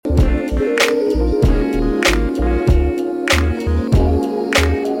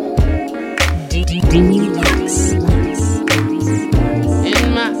Dlux.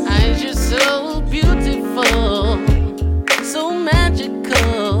 In my eyes, you're so beautiful, so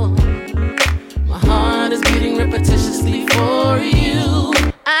magical. My heart is beating repetitiously for you.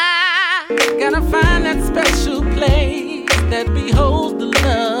 I gotta find that special place that beholds the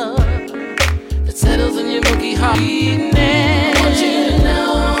love that settles in your milky heart. I want you to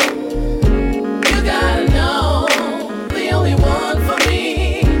know, you gotta know, the only one for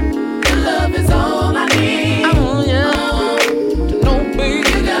me. Your love is all I need. Oh yeah, to know, baby,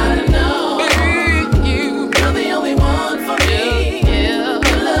 you gotta know, baby, you're the only one for me. Yeah,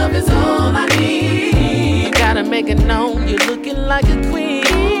 your love is all I need. You gotta make it known, you're looking like a queen.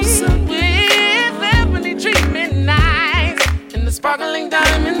 With ebony treatment nice, and the sparkling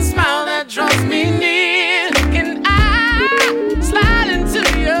diamond smile that draws me near. Can I slide into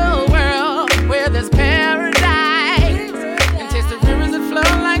your world where there's paradise and taste the rivers that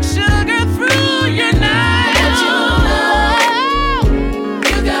flow like sugar through your night?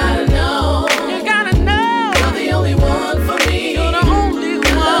 You gotta know, you gotta know, you're the only one for me. You're the only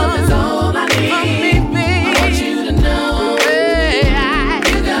one. Love is all I need for me, baby. I want you to know,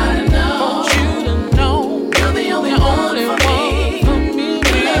 you gotta know, I want you to know, you're the only one for me.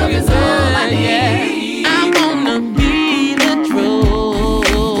 Your love is all I need. I wanna be the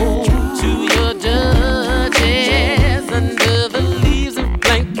drove to your Dutchess under the leaves of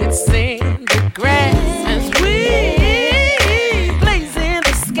blankets in the grass as we blaze in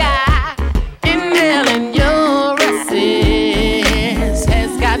the sky. Inhaling your essence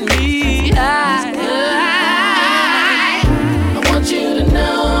has got me high. I want you to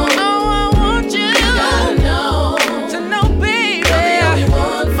know, oh, I want you gotta know, to know, baby, you're the only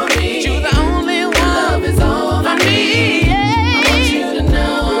one for me. You're the only one. Your love is all I need. I want you to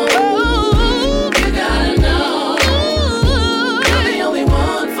know, you gotta know, you're the only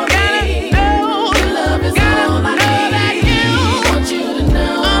one for me. Your love is all I need. I want you to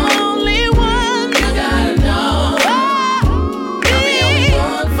know, I'm the only one. You gotta know, you're the only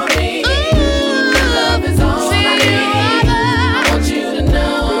one for me. Your love is all I need. I want you to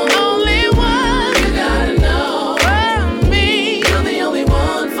know, only one. You gotta know, me. You're the only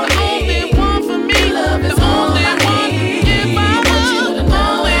one for me. Only one for me. Your love is all I need. If I want you to know,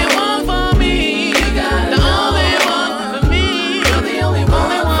 only one for me. You gotta know, only one for me. You're the only one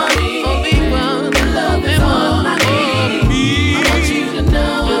for me. Your love is all I need. I want you to know,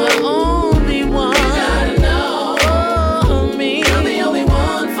 you're the only one. You gotta know, oh, me. You're the only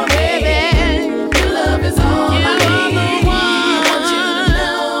one for me. Your love is all I need. I want you to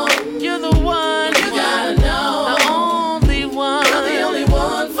know, you're the one. You gotta know, the only one. You're the only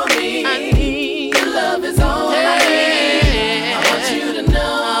one for me. I need your love is all I need. I want you to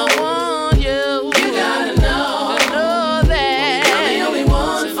know, I want you. You gotta know, to know that you're the only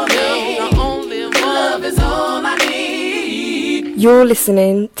one for me. The only one. Your love is all I need. You're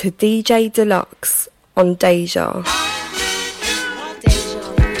listening to DJ Dlux on Deja.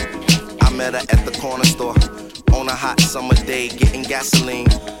 I met her at the corner store on a hot summer day, getting gasoline.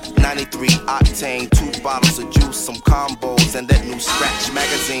 93 octane, 2 bottles of juice, some combos, and that new Scratch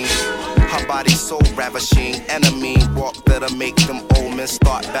magazine. Her body so ravishing, and a mean walk that'll make them old men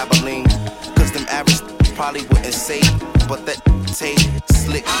start babbling. Cause them average probably wouldn't say, but that tape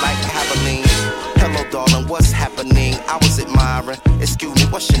slick like Haviline. Hello darling, what's happening? I was admiring. Excuse me,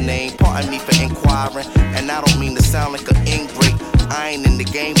 what's your name? Pardon me for inquiring. And I don't mean to sound like an ingrate. I ain't in the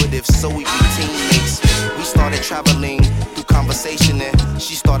game, but if so, we be teammates. We started traveling through conversation, and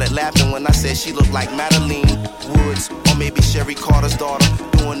she started laughing when I said she looked like Madeline Woods, or maybe Sherry Carter's daughter,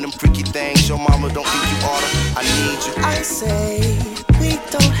 doing them freaky things your mama don't think you oughta. I need you. I say we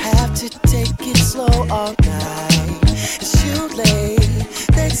don't have to take it slow all night. As you lay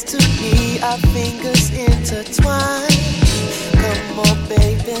next to me, our fingers intertwine. Come on,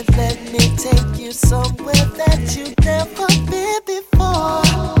 baby, let me take you somewhere that you've never been before.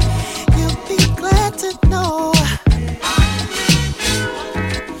 You'll be glad to know.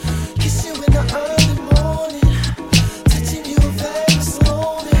 Kiss you in the early morning, touching you very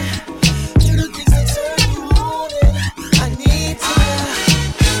slowly. Do the things that turn you on, and I need to.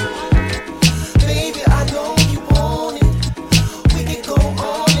 Baby, I know you want it. We can go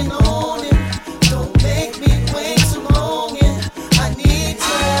on and on, and don't make me wait too long. And I need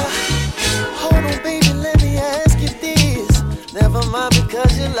to. Hold on, baby, let me ask you this. Never mind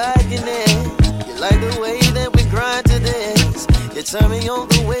because you're liking it. You like the way that we grind to this. You turn me on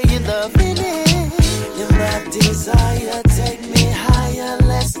the way you're loving it. You're my desire, take me higher.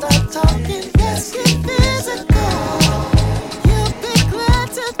 Let's start talking, let's get physical. You'll be glad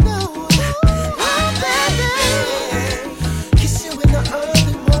to know, oh baby. Kiss you in the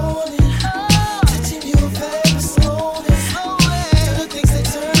early morning, touch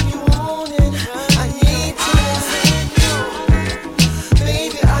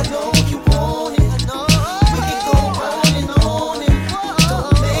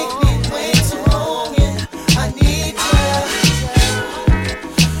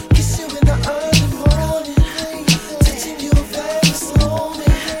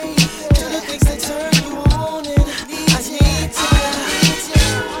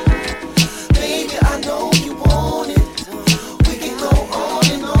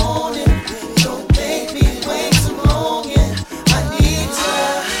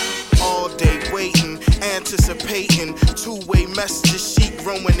hating. Two-way messages, she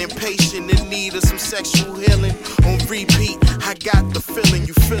growing impatient in need of some sexual healing. On repeat, I got the feeling,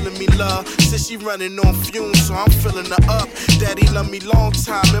 you feeling me, love? Since she running on fumes, so I'm filling her up. Daddy love me long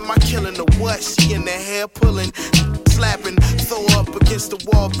time, am I killing her what? She in the hair pulling, slapping, throw up against the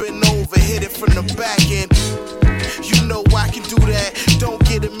wall, bend over, hit it from the back end. You know I can do that. Don't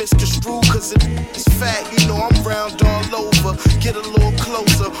get it misconstrued, cause it's fat. You know I'm round all over. Get a little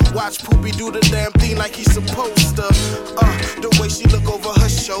closer. Watch Poopy do the damn thing like he's supposed to. The way she look over her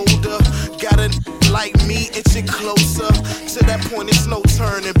shoulder. Got a like me itching closer. To that point, it's no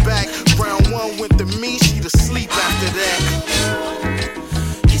turning back. Round one went to me, she to sleep after that.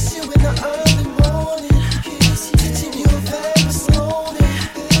 Kiss you in the early morning. Touching you very slowly.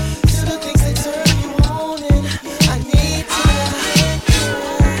 To the things that turn you on and I need to.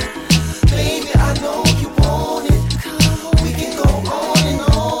 Baby, I know you want it. We can go on and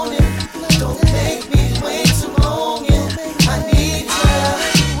on and don't make me wait too long and I need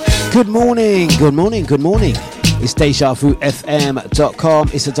to. Good morning, good morning, good morning. It's dejavufm.com.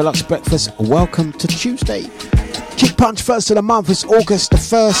 It's a deluxe breakfast. Welcome to Tuesday. Kick punch first of the month. It's August the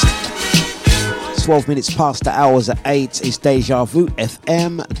 1st. 12 minutes past the hours at 8. It's dejavufm.com.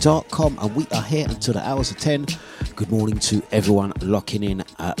 And we are here until the hours of 10. Good morning to everyone locking in,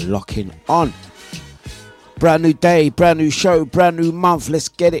 locking on. Brand new day, brand new show, brand new month. Let's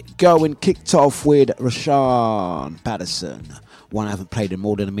get it going. Kicked off with Rashawn Patterson. One I haven't played in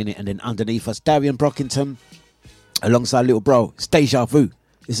more than a minute. And then underneath us, Darian Brockington. Alongside little bro, it's Deja Vu.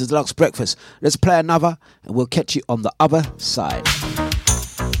 This is Deluxe Breakfast. Let's play another and we'll catch you on the other side.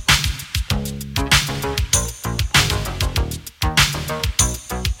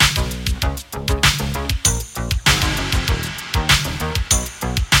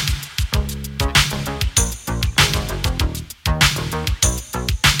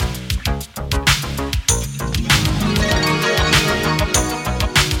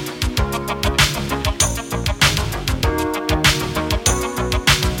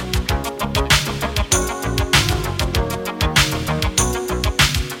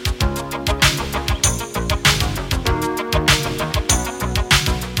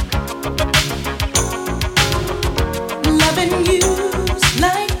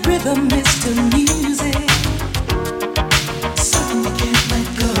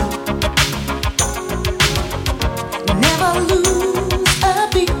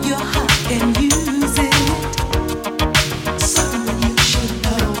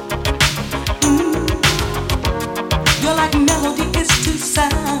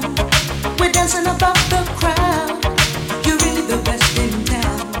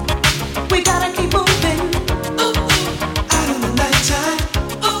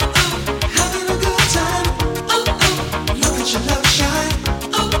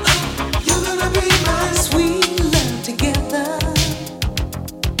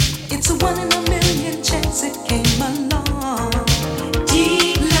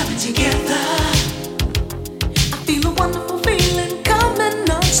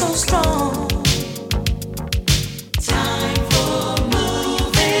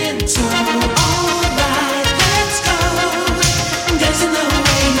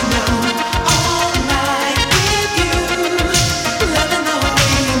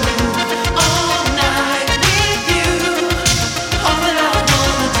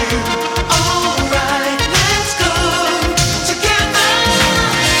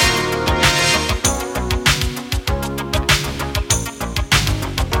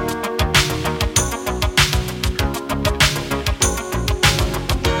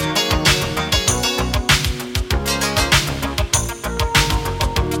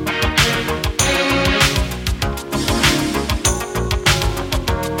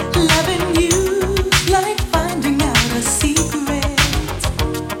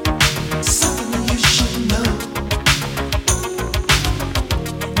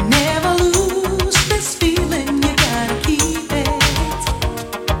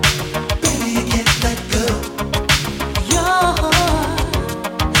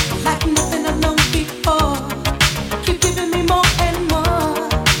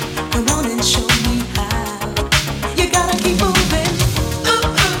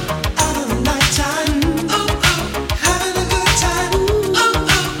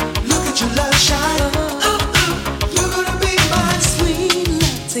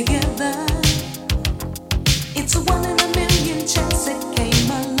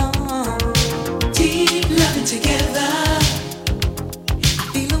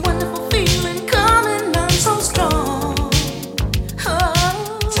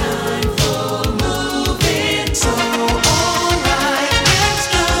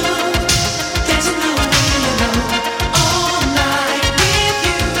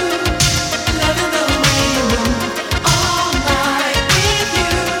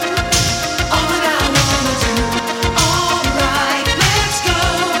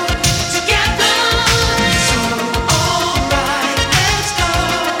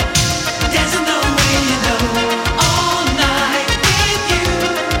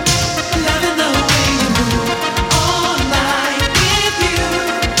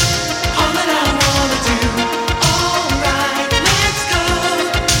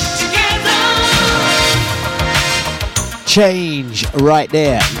 change right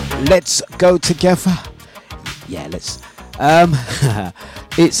there. Let's go together. Yeah, let's.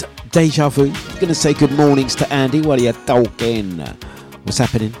 It's Deja Vu. Gonna say good mornings to Andy while you're talking. What's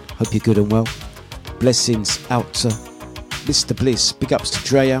happening? Hope you're good and well. Blessings out to Mr. Bliss. Big ups to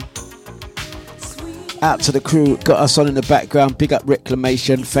Drea. Out to the crew. Got us on in the background. Big up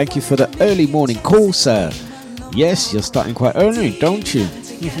Reclamation. Thank you for the early morning call, sir. Yes, you're starting quite early, don't you?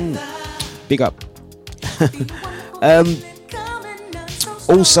 Big up.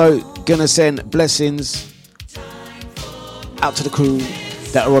 Also gonna send blessings out to the crew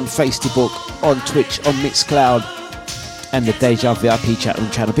that are on Facebook, on Twitch, on Mixcloud, and the Deja VIP chat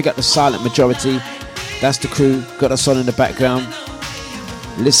room channel. Pick up the silent majority. That's the crew. Got us on in the background,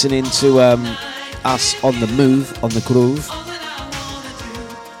 listening to us on the move, on the groove.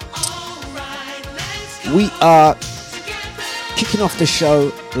 We are kicking off the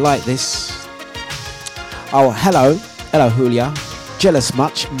show like this. Oh, hello, Julia. Jealous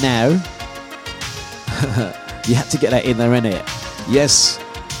much now? You had to get that in there, innit? Yes,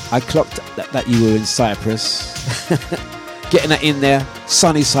 I clocked that you were in Cyprus. Getting that in there,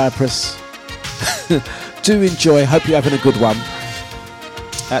 sunny Cyprus. Do enjoy. Hope you're having a good one.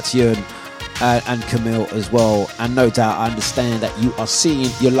 That's you and Camille as well. And no doubt, I understand that you are seeing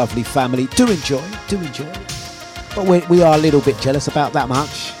your lovely family. Do enjoy. But we are a little bit jealous about that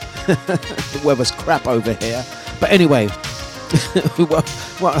much. The weather's crap over here. But anyway, we won't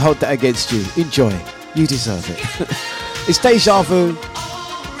hold that against you. Enjoy. You deserve it. It's Deja Vu.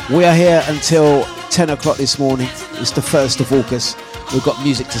 We are here until 10 o'clock this morning. It's the 1st of August. We've got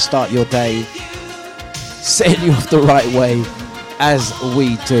music to start your day, setting you off the right way, as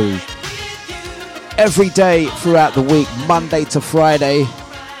we do. Every day throughout the week, Monday to Friday.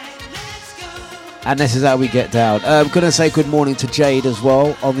 And this is how we get down. I'm going to say good morning to Jade as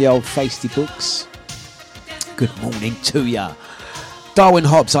well on the old Facebooks. Good morning to ya. Darwin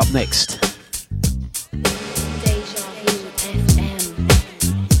Hobbs up next.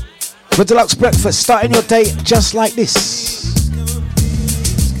 For Dlux Breakfast, starting your day just like this.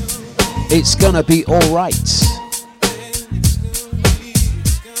 It's gonna be alright.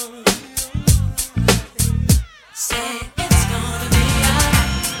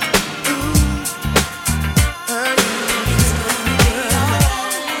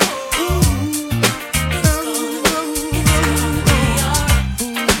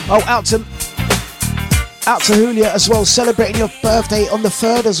 Oh, out to Julia as well, celebrating your birthday on the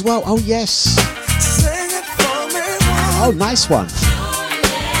 3rd as well. Oh, yes. Oh, nice one.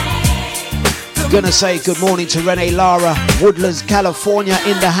 Gonna say good morning to Renee Lara, Woodlands, California,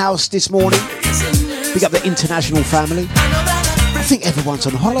 in the house this morning. Pick up the international family. I think everyone's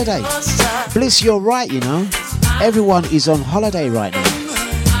on holiday. Bliss, you're right, you know. Everyone is on holiday right now.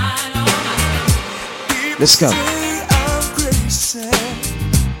 Let's go.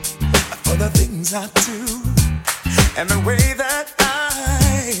 The things I do and the way that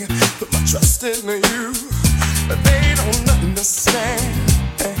I put my trust in you, but they don't understand.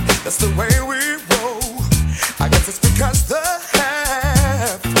 That's the way we roll. I guess it's because the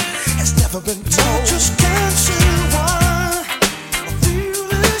half has never been told. I just can't see why I feel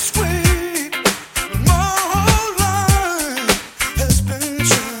this way. My whole life has been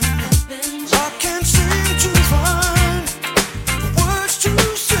changed. I can't seem to find the words to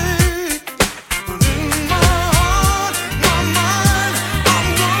say.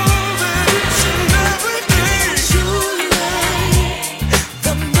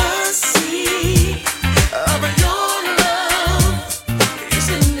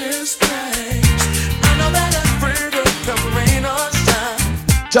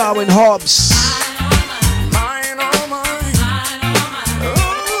 Darwin Hobbs.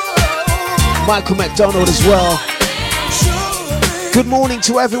 Michael McDonald as well. Good morning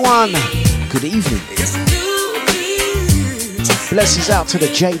to everyone. Good evening. Blessings out to the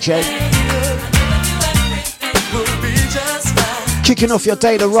JJ. Kicking off your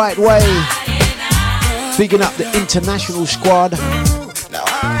day the right way. Bigging up the international squad.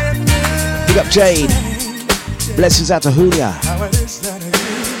 Big up Jade. Blessings out to Julia.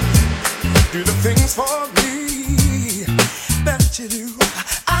 Do the things for me that you do.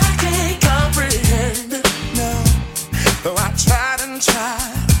 I can't comprehend it, no. Though I tried and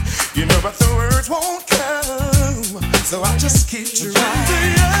tried, you know, but the words won't come. So I just keep trying.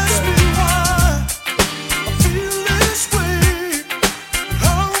 They ask me why I feel this way.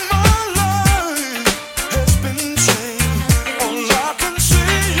 How my life has been changed. All I can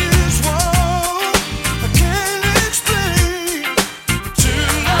say is wrong. I can't explain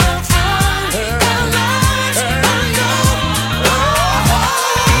till I find the light I know.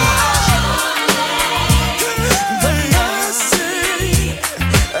 They ask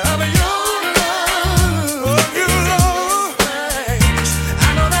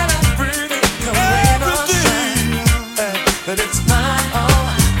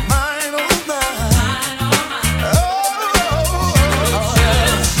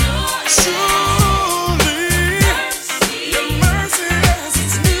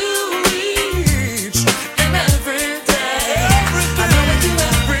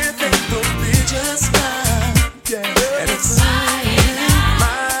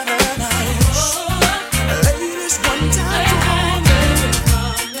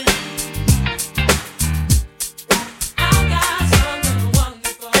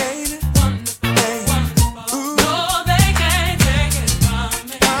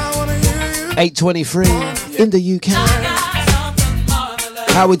 8:23 in the UK.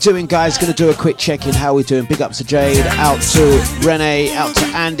 How we doing, guys? Gonna do a quick check-in. How we doing? Big up to Jade, out to Renee, out to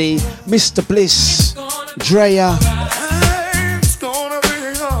Andy, Mr. Bliss, Drea.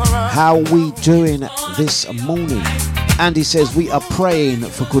 How we doing this morning? Andy says we are praying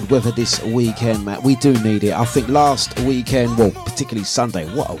for good weather this weekend, Matt. We do need it. I think last weekend, well, particularly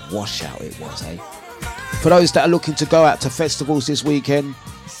Sunday, what a washout it was, eh? For those that are looking to go out to festivals this weekend,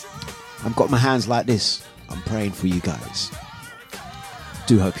 I've got my hands like this. I'm praying for you guys.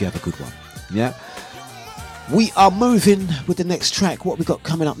 Do hope you have a good one. Yeah. We are moving with the next track. What we got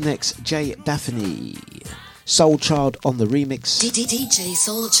coming up next? Jay Daphne, Soul Child on the remix. DJ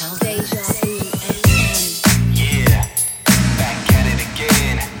Soul Child. Yeah, back at it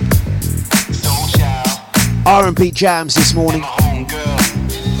again. Soul Child. R&B jams this morning. My homegirl,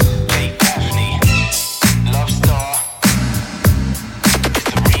 Jay Daphne, Love Star. It's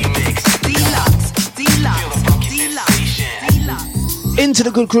a remix. Dlux. Feel the funky sensation. Into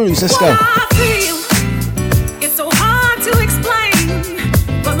the good grooves. Let's go. It's so hard to explain,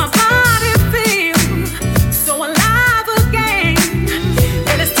 but my body feels so alive again.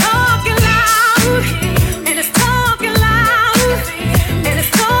 And it's talking loud, and it's talking loud, and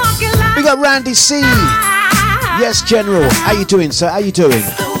it's talking loud. We got Randy C. Yes, General. How you doing, sir? How you doing?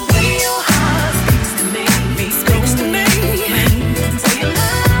 Away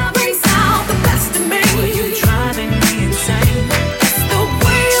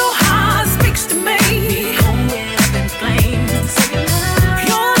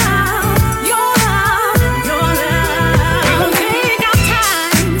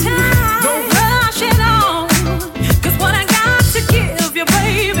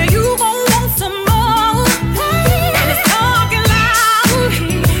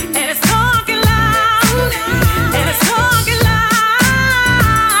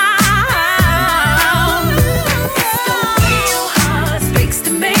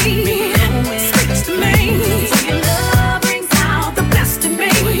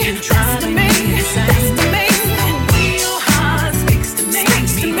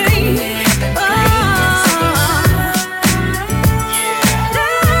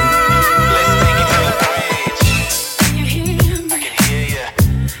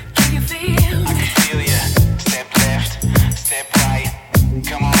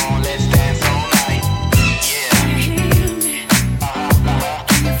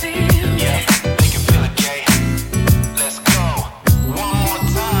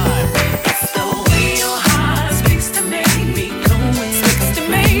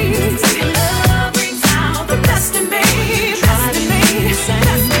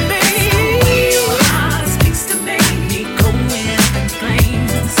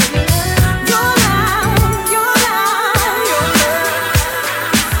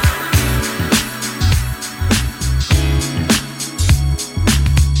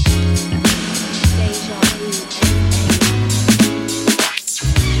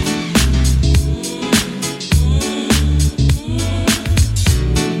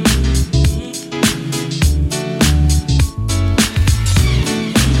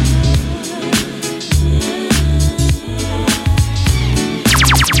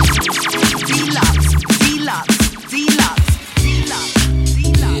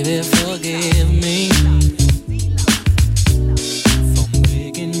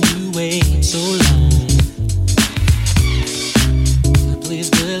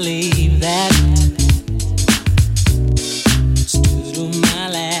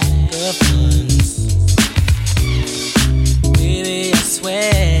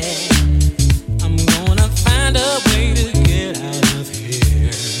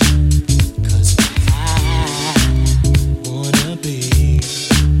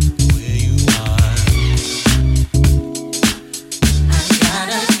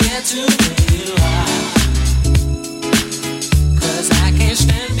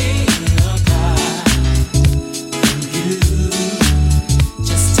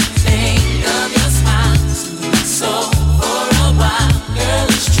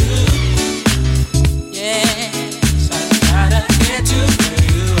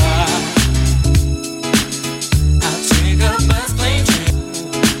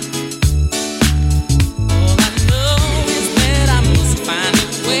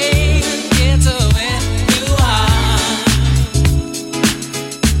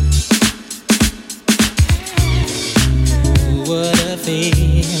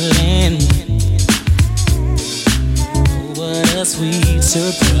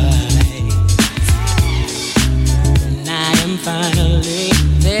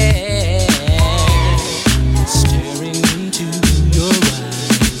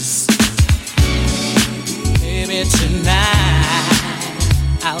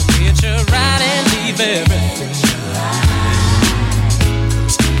everything.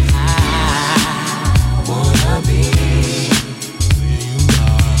 I wanna be where you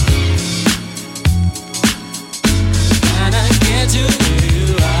are. And I get to where you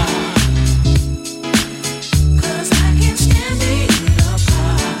are. 'Cause I can't stand being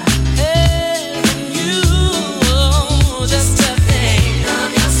apart. Having you, just a thing of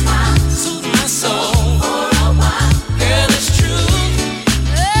your smile, soothe my soul for a while. Girl, it's true.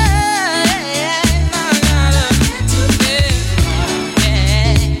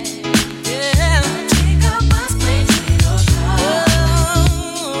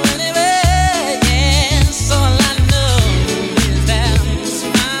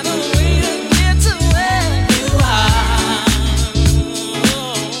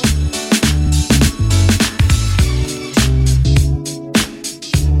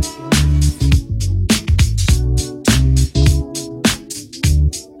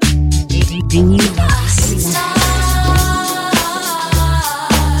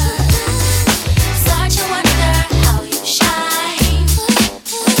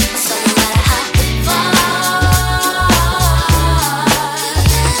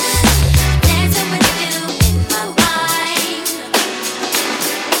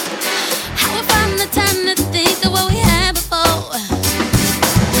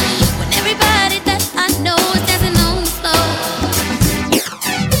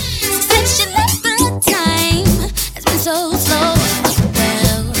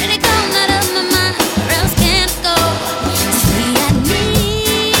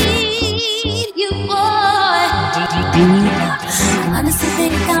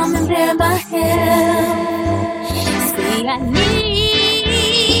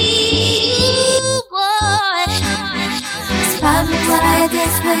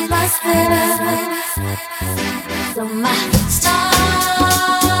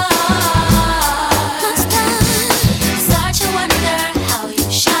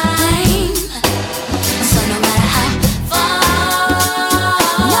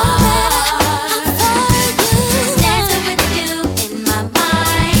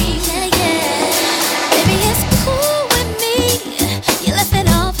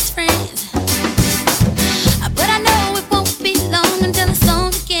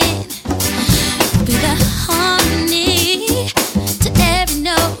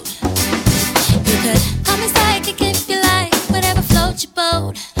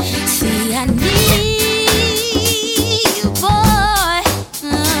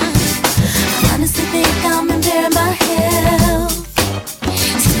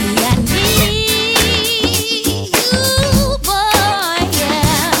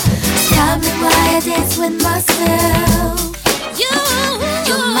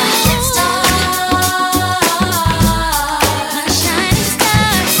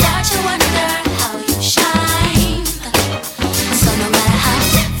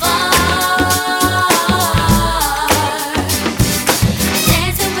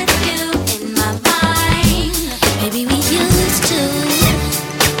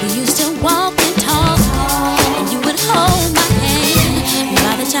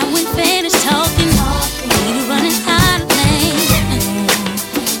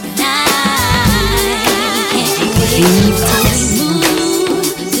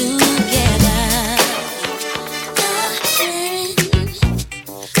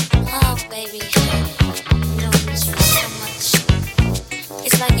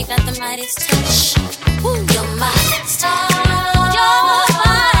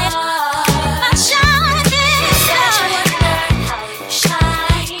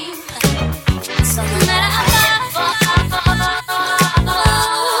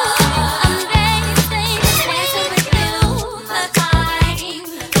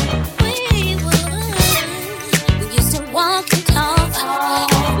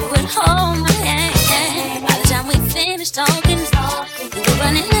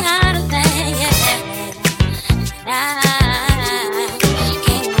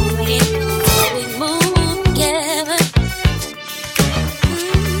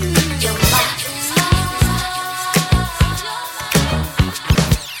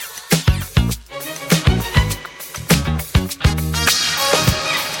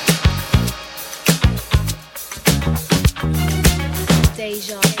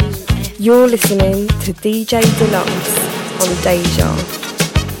 You're listening to DJ Dlux on Deja.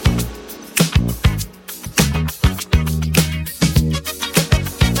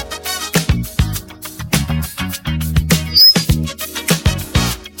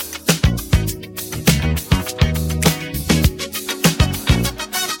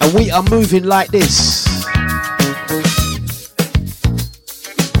 And we are moving like this.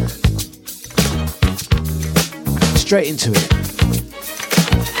 straight into it.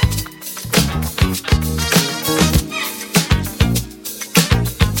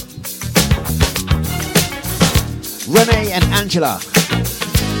 Renee and Angela.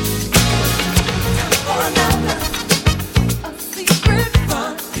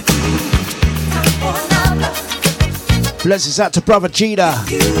 Blessings out to brother Gina.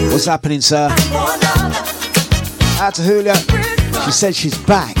 What's happening, sir? Out to Julia. She said she's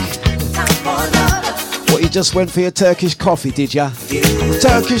back. What, you just went for your Turkish coffee, did ya?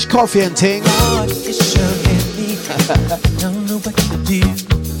 Turkish coffee and ting.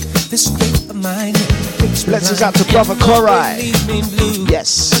 Blessings out to brother Korai. Yes.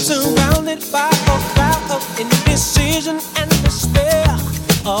 Surrounded by a cloud of indecision and despair.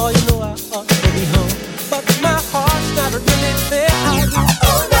 Oh, you know I ought to be home, but my heart's not really there. I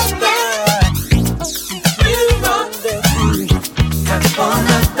time for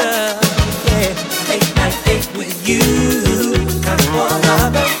another, yeah. Late night date with you. Time for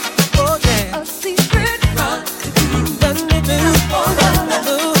another, oh yeah. A secret rendezvous. Time for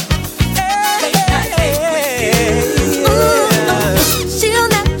another. She'll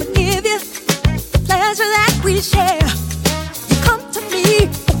never give you the pleasure that we share. You come to me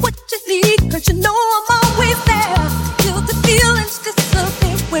for what you need, 'cause you know I'm always there. Till the feelings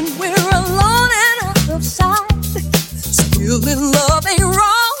disappear when we're alone and out of sight. Still in love ain't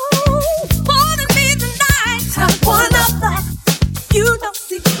wrong. Holding me tonight. Time for another. You know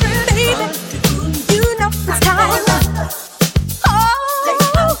secret, baby. You know it's time. Oh,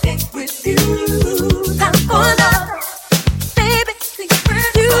 with you. Time for another. Baby,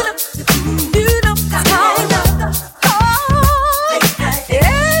 secret. You know it's time. Oh,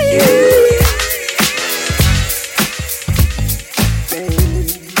 yeah.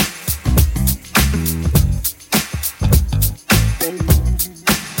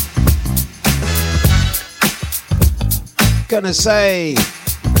 Gonna say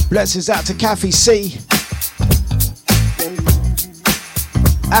blessings out to Kathy C.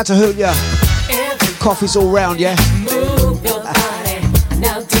 Out to Julia. Coffee's all round, yeah? Move your body.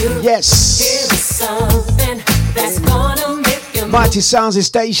 Now do Yes. something that's gonna make you move. Mighty Sounds is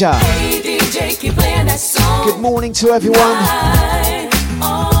Deja. Hey, DJ, keep playing that song. Good morning to everyone. Night,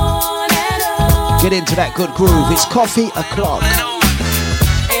 on and on. Get into that good groove. It's coffee o'clock.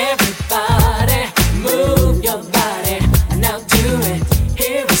 Everybody, move your body. Now do it.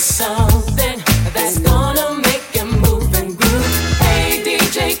 Here is something that's gonna make you move and groove. Hey,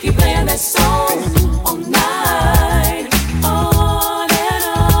 DJ, keep playing that song all night, on and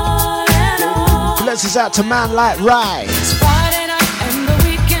on and on. Blessings out to Man Like Rai. It's Friday night and the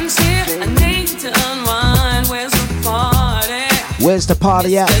weekend's here. I need to unwind. Where's the party? Where's the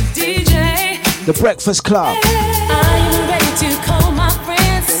party at? The DJ. The Breakfast Club. I'm ready to call my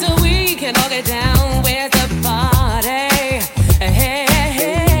friends so we can all get down. Where's the party? Hey,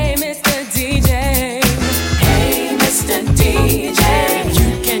 hey, Mr. DJ. Hey, Mr. DJ. You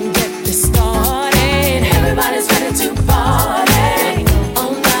can get this started. Everybody's ready to party.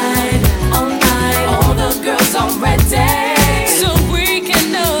 All night, all night. All the girls are ready. So we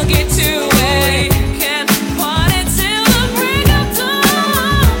can all get to it. Can party till the break of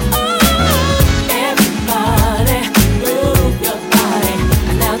dawn. Everybody, move your body.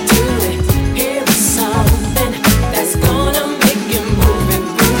 Now do it. Here is something that's gonna make you move and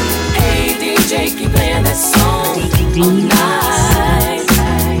groove. Hey, DJ, keep playing that song all night.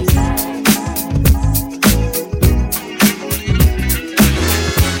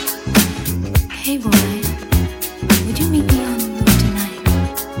 Hey boy, would you meet me on the roof tonight?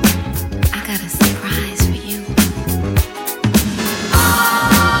 I got a surprise for you.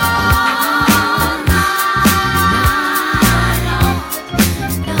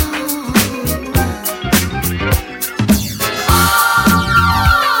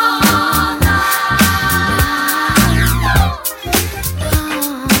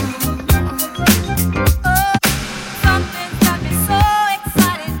 Something's got me so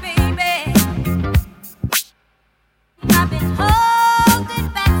excited, baby.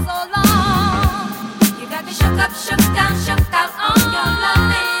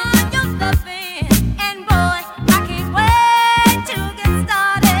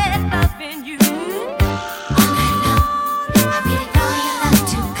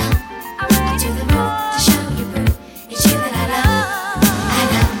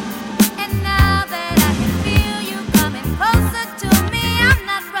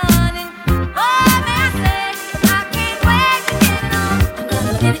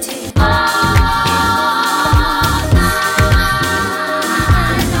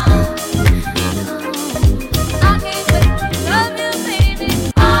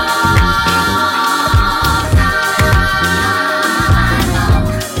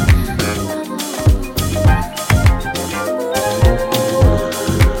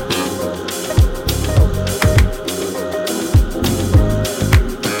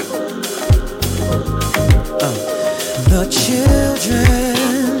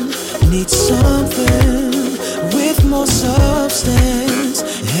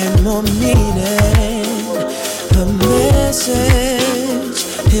 more meaning. A message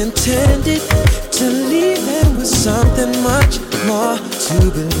intended to leave it with something much more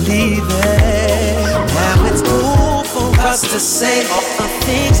to believe in. Now it's cool for us to say all the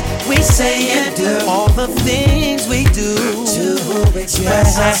things we say and do, all the things we do to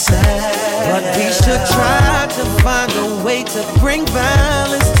express ourselves. But we should try to find a way to bring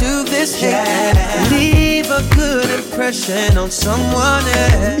balance to this hate and leave a good impression on someone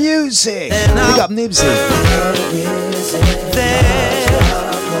else. Music. Big up Nibsy. There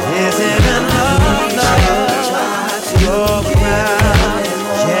isn't another go around.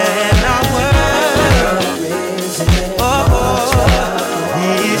 Yeah, and our world. We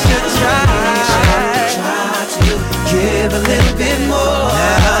should try to give a little bit more.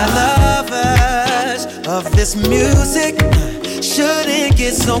 Now, lovers of this music shouldn't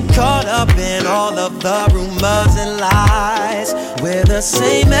get so caught up in all of the rumors and lies. We're the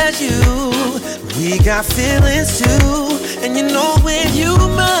same as you. We got feelings too, and you know we're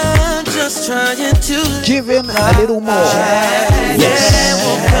human, just trying to give in a little more. Yes. There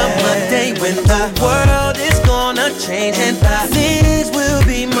will come a day when the world is gonna change and things will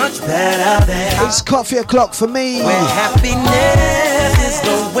be much better than. It's coffee o'clock for me. When happiness is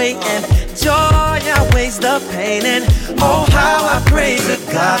the way and joy outweighs the pain, and oh how I pray to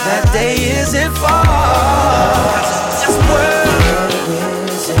God that day isn't far. This world,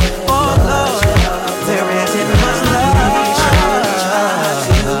 oh Lord, there isn't much love.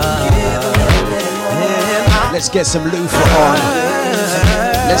 Let's get some loofah on.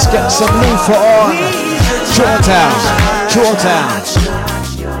 Let's get some loofah on. Jawtown, Jawtown.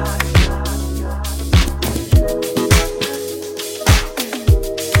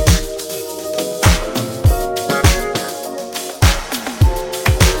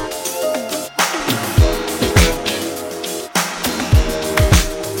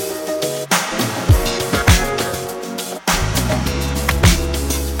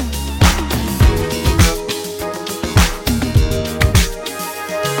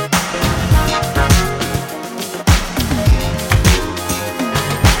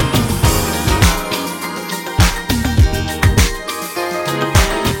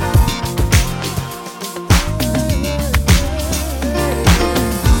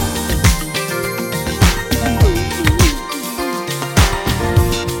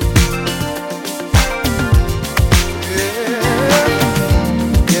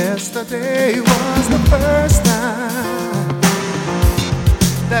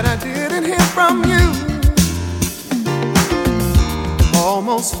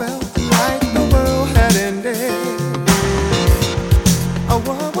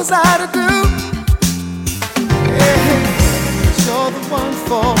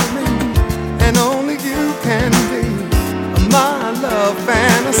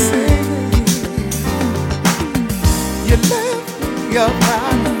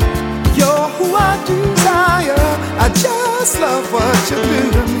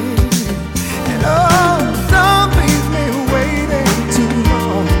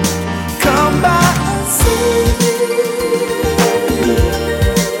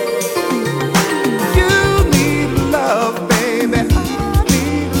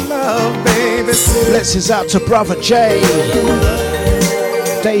 Blessings out to brother Jay,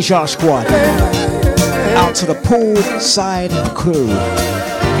 Deja Squad, out to the poolside crew.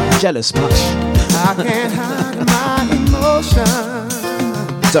 Jealous much? I can't hide my emotions.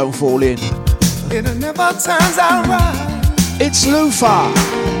 Don't fall in. It never turns out right. It's Lufa.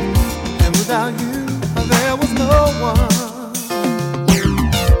 And without you, there was no one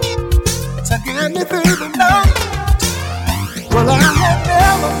to get me through the night. Well, I had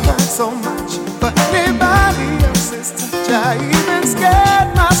never felt so much for anybody else's touch. I even scared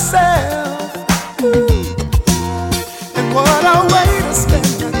myself. Ooh. And what a way to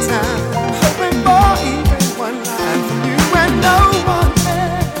spend the time, hoping for even one line from you and no one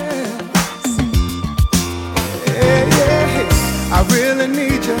else. Yeah, yeah, yeah. I really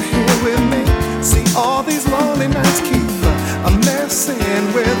need you here with me. See, all these lonely nights keep a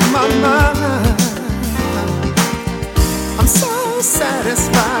messing with my mind. I'm so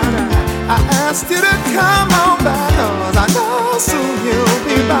satisfied I asked you to come on back, 'cause I know soon you'll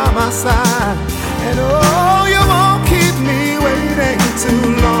be by my side. And oh, you won't keep me waiting too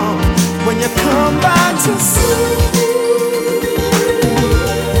long when you come back to see me.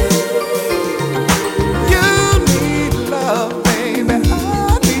 You need love, baby.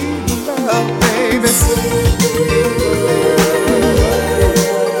 I need love, baby.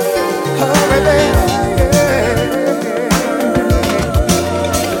 Hurry, baby.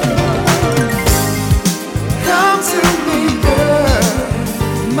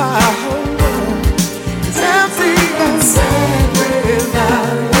 My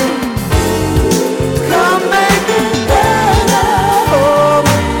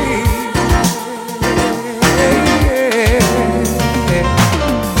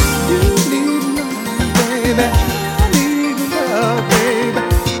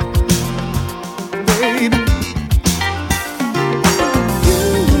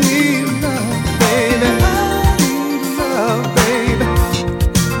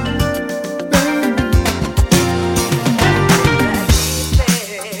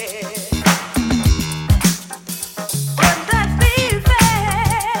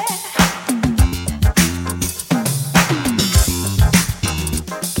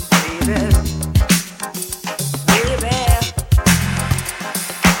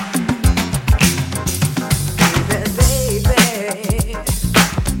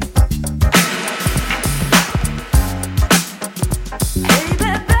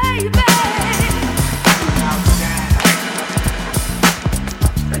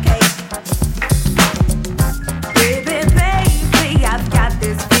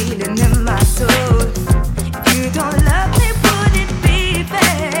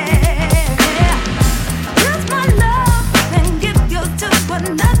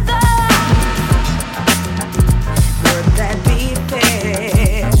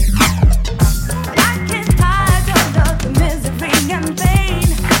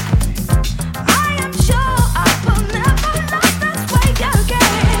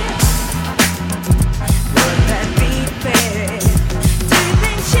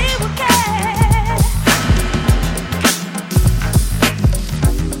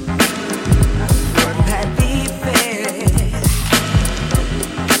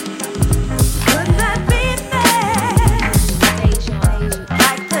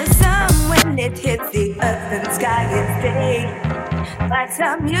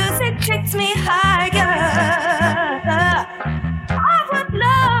better music takes me higher. I would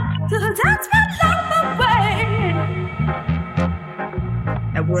love to dance my love away.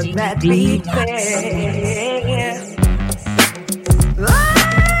 And would that be fair?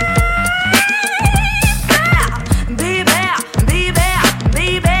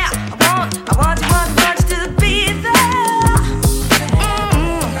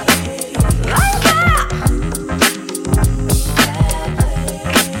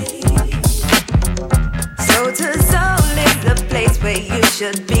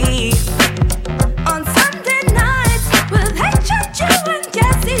 Should be on Sunday nights with HHU and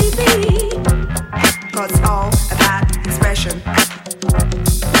Jesse B. 'Cause it's all about expression.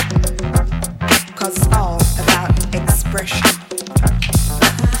 'Cause it's all about expression.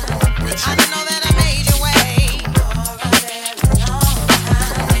 I don't know that I made you wait.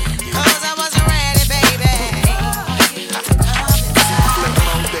 'Cause I wasn't ready, baby.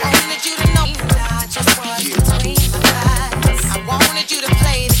 I wanted you to know I just was between my eyes. I wanted you to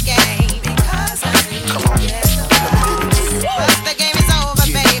play the game because I knew you get the vibes. But the game is over,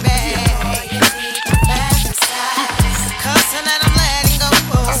 baby. Fantasize. 'Cause tonight I'm letting go.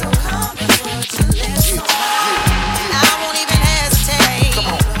 So come and put your lips on mine. I won't even hesitate.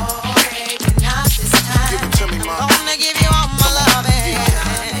 Baby, not this time. Gonna give you all my loving.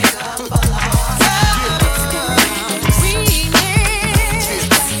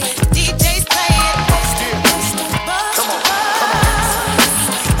 DJs play it.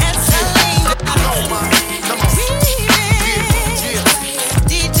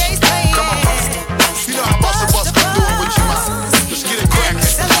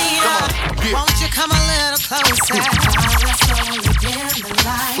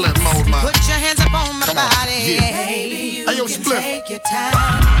 Put your hands up on my body. Baby, you can take your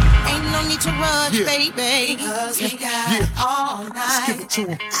time. Ain't no need to rush, baby. 'Cause we got all night.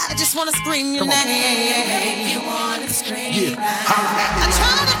 I just wanna scream your name. You wanna scream. I'm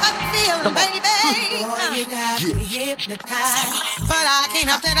trying to fuck the feeling, baby. You got me hypnotized. But I can't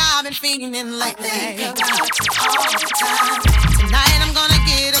help that I've been feeling like that all the time. Tonight I'm gonna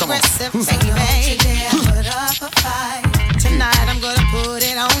get aggressive, baby. Put up a fight. Tonight I'm gonna put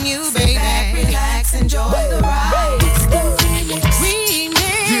it on you, baby. Back, relax, enjoy the ride. It's the remix.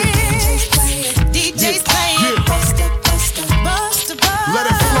 DJs play it. Bust a bust. Let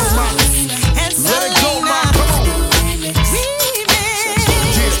it flow, man. And let it go, man. Come on.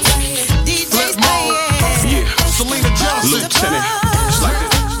 DJs play it. Yeah, Selena Johnson. Lieutenant. Just like this.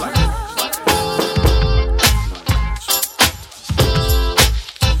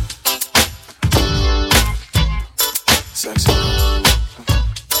 Sexy.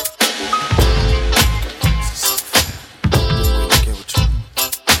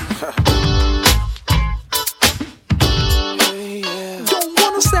 Don't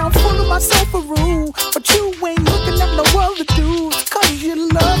wanna sound full of myself a rule, but you ain't looking at no other dudes. 'Cause you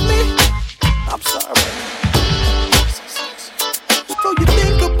love me. I'm sorry. So you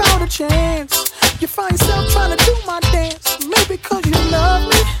think about a chance. You find yourself trying to do my dance. Maybe 'cause you love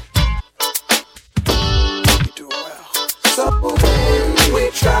me. You do well. So when we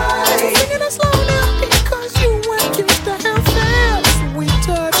try, singing it slow now because you weren't used to how fast we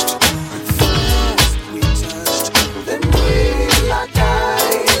touched. Then we locked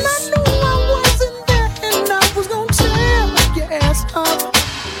eyes. And I knew I wasn't there, and I was gonna tear your ass up.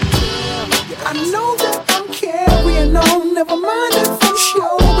 I know that I'm carrying on. Never mind if I'm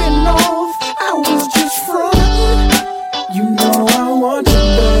showing off. I was just frontin'. You know I want you,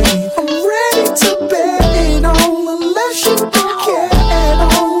 babe. I'm ready to bet it on, unless you don't care at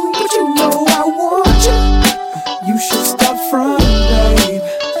all. But you know I want you. You should stop frontin', babe.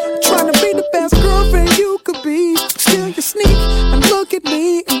 Trying to be the best girlfriend you could be. Still you sneak and look at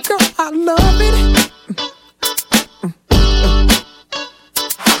me, and girl, I love it.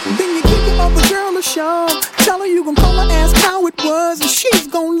 Then you give your other girl a show. Tell her you gon' call her, ask how it was, and she's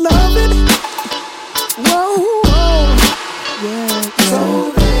gon' love it. Whoa, yeah. So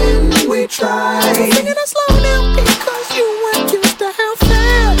then we tried, singing it slow down because you weren't used to how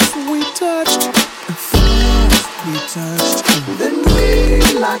fast we touched. Then we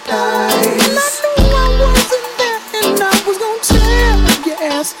locked eyes. And I knew I wasn't there, and I was gonna tear your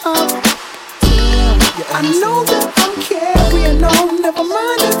ass up. I know that I'm carrying on. Never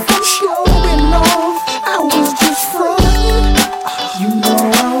mind if I'm showing off. I was just frontin'. You know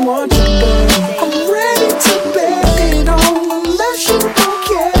I want you, babe. I'm ready to bet it on, unless you don't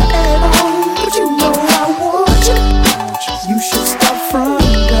care at all. But you know I want you. You should stop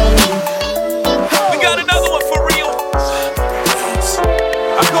frontin', babe. We got another one for real.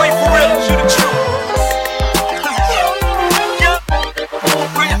 I'm going for real, you the truth.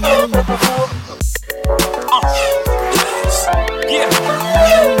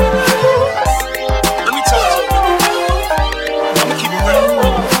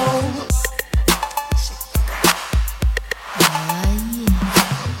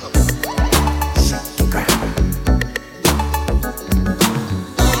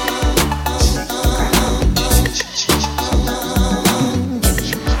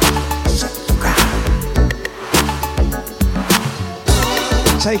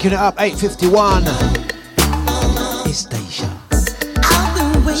 Taking it up, 8:51. It's Deja.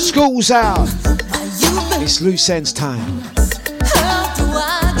 School's out. It's loose ends time.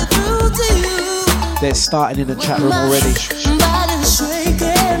 They're starting in the chat room already.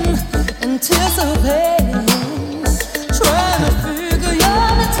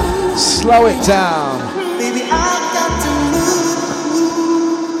 Slow it down.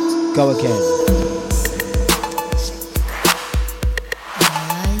 Go again.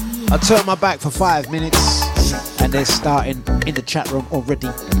 I turn my back for 5 minutes and they're starting in the chat room already.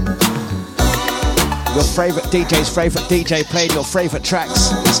 Your favourite DJ's favourite DJ playing your favourite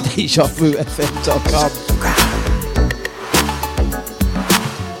tracks. It's dejavufm.com.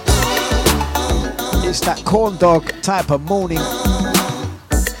 It's that corn dog type of morning.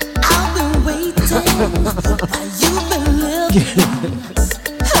 I've been waiting while you've been living.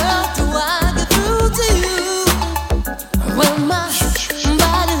 How do I get through to you? Well, my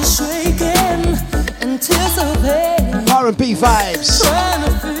body's shaking and tears of pain. R&B vibes. Trying to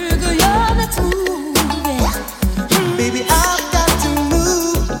figure your next move. Baby, I've got to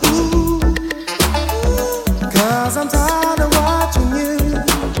move. 'Cause I'm tired of watching you.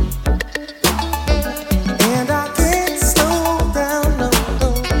 And I can't slow down, no.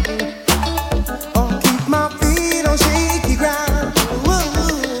 Or keep my feet on shaky ground.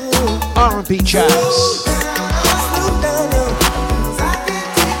 R&B chaps.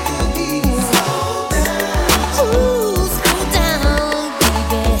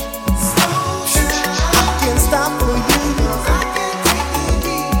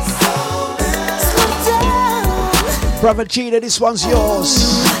 Brother Gina, this one's yours.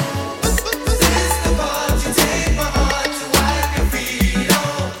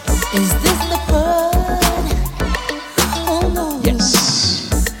 Is this the part? Oh no. Yes.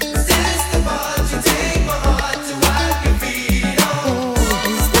 Is this the part you take my heart to wipe your feet on?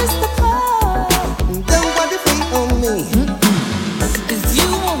 Is this the part? Then why do you on me? If you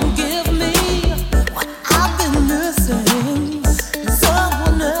won't give me what I've been missing,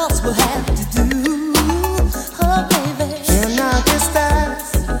 someone else will have to do. And I guess that's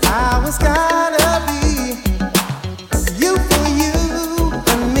how it's gotta be. You for you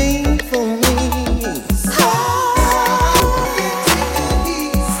and me for me.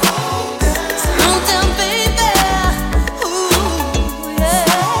 Slow down, baby. Ooh, yeah.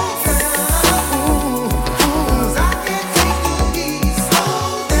 I can't take it easy.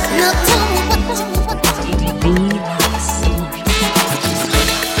 Now tell me what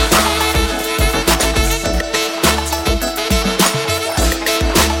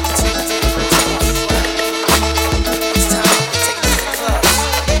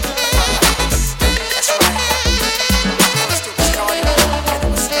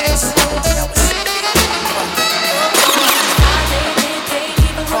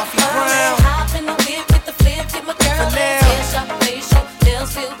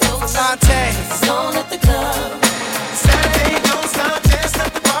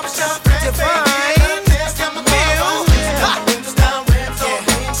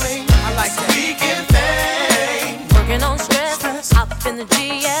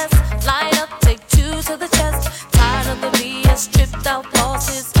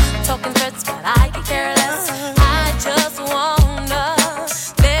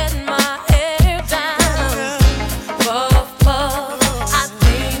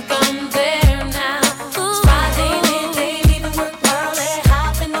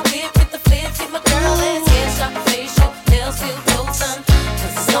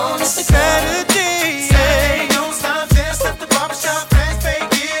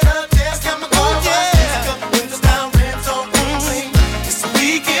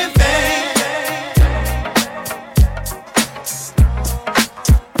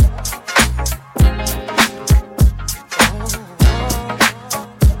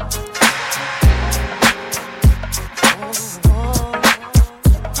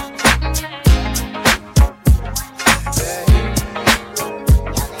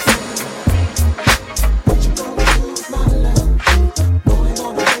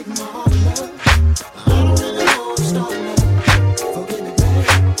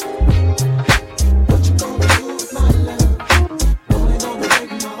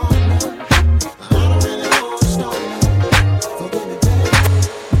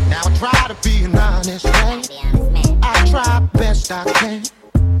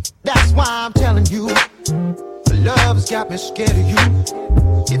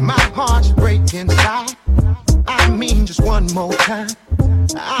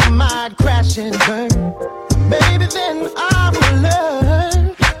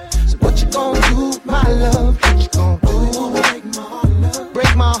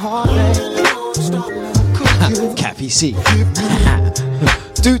break my Kathy C.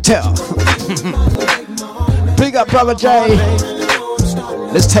 Do tell. Big up, Brother J.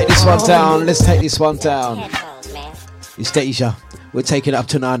 Let's take this one down. Let's take this one down. It's Deja. We're taking it up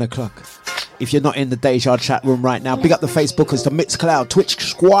to 9 o'clock. If you're not in the Deja chat room right now, big up the Facebookers, the Mixcloud, Twitch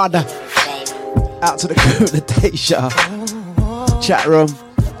squad. Out to the crew of the Deja chat room.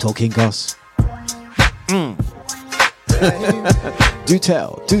 Talking goss. Do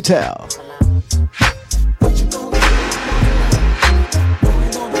tell, do tell.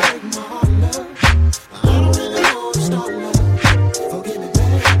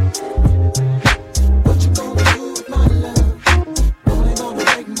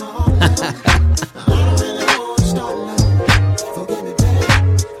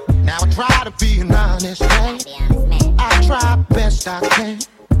 Now I try to be an honest man. I try best I can.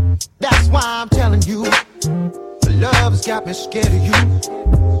 That's why I'm telling you, love has got me scared of you.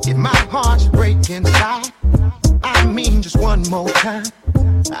 If my heart's breaking inside, I mean just one more time,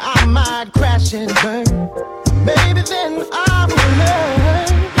 I might crash and burn. Maybe then I will learn.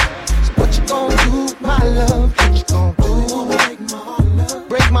 So what you gonna do, my love? What you gonna do?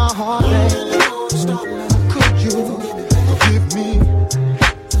 Break my heart, babe. Could you forgive me?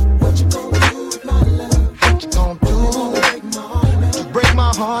 What you gonna do, my love? What you gonna do to break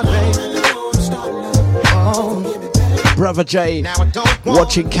my heart, babe? Oh. Brother J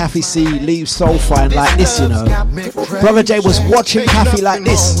watching Kathy C leave Soulfine like this, you know. Brother J was watching Kathy like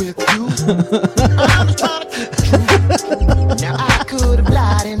this.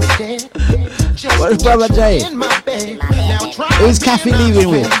 What is Brother J? Who's Kathy leaving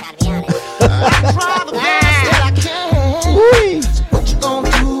with? What you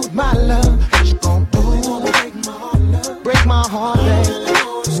gonna do, my love? What you gonna do? Break my heart, babe.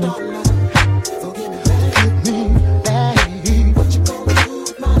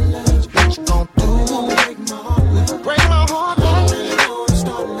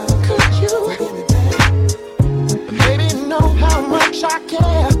 I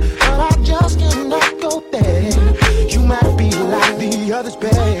care, but I just cannot go there. You might be like the others,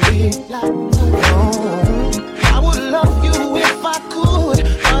 baby. Oh, I would love you if I could,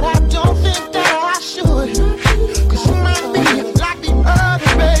 but I don't think that I should. Cause you might be like the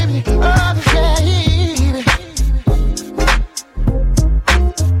others, baby. Others, baby.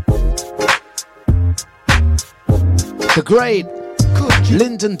 The great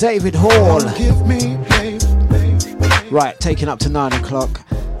Lyndon David Hall. Give me, baby. Right, taking up to 9 o'clock.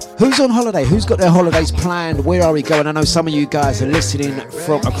 Who's on holiday? Who's got their holidays planned? Where are we going? I know some of you guys are listening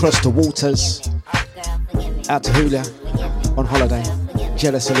from across the waters. Out to Hula on holiday.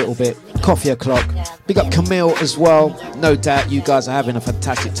 Jealous a little bit. Coffee o'clock. Big up Camille as well. No doubt you guys are having a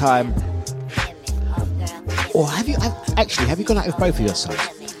fantastic time. Or have you gone out with both of your sons?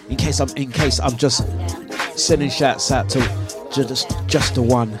 In case I'm just sending shouts out to just the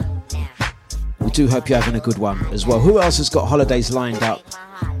one. We do hope you're having a good one as well. Who else has got holidays lined up?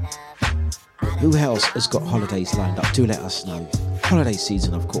 Who else has got holidays lined up? Do let us know. Holiday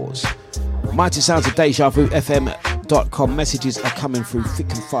season, of course. Mighty sounds of dejavufm.com. Messages are coming through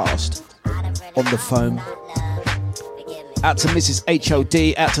thick and fast on the phone. Out to Mrs.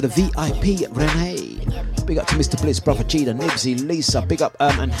 HOD. Out to the VIP, Renee. Big up to Mr. Bliss, Brother Gina, Nibsy, Lisa. Big up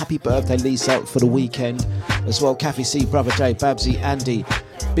and happy birthday, Lisa, for the weekend. As well, Kathy C, Brother J, Babsy, Andy.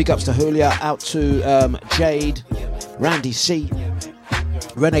 Big ups to Julia. Out to Jade, Randy C,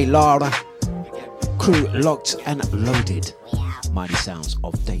 Renee Lara. Crew locked and loaded. Mighty sounds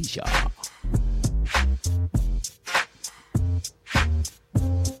of Deja.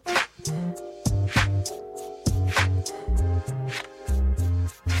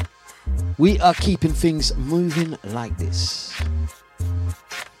 We are keeping things moving like this.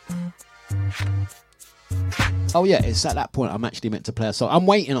 Oh yeah, it's at that point I'm actually meant to play a song.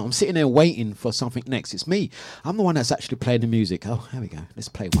 I'm sitting there waiting for something next. It's me. I'm the one that's actually playing the music. Oh, here we go. Let's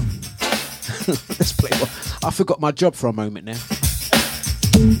play one. Let's play one. I forgot my job for a moment now.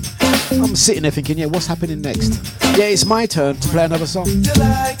 I'm sitting there thinking, yeah, what's happening next? Yeah, it's my turn to play another song.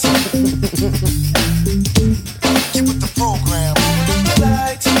 Delight. Get with the program.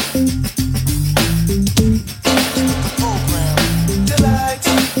 Delight.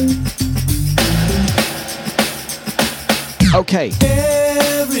 Okay.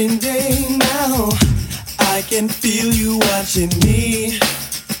 Every day now, I can feel you watching me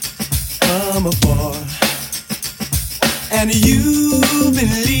from afar. And you've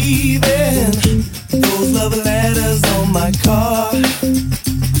been leaving those love letters on my car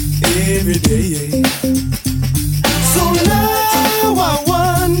every day. So now I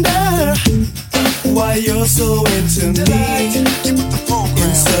wonder why you're so into me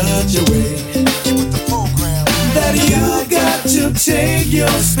in such a way that take your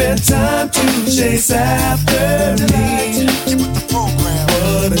spare time to chase after me. Get with the program.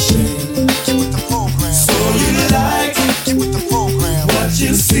 What a shame. Get with the program. So you like get with the program. What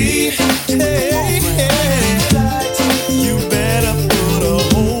you see. Hey, hey. You better put a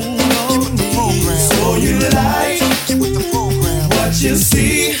hold on me. So you like get with the program. What you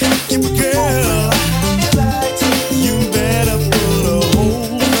see, girl. You better put a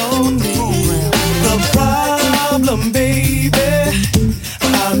hold on me. The problem, baby,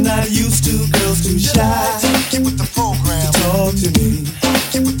 I'm not used to girls too shy. Get with the program. To talk to me.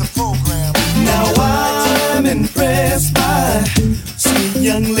 Get with the program. Now I'm impressed by sweet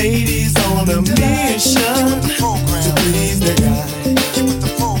young ladies on a mission to please their guy. Get with the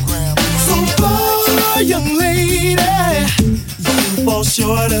program. So far, young lady, you fall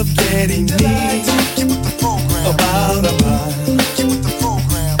short of getting me. Get with the program. About a mile. Get with the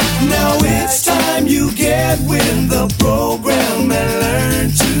program. Now it's time you get with the program and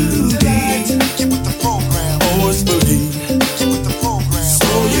learn to lead. Get with the program. Forcefully. Get with the program. So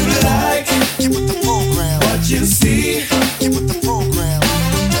you like. Get with the program. What you see. Get with the program.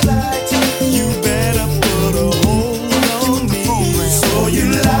 You better put a hold on me. So you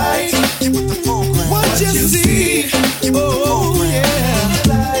like. Get with the program. What you see. Oh yeah.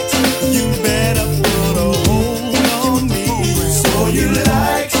 You better put a hold on me. So you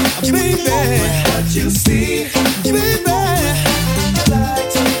like, baby. What you see, baby.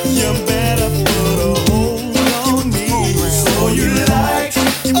 You better put a hold on me. So you like,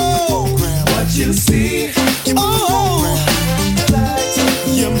 oh, what you see, oh,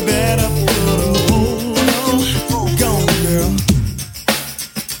 you better put a hold on. Go on, girl.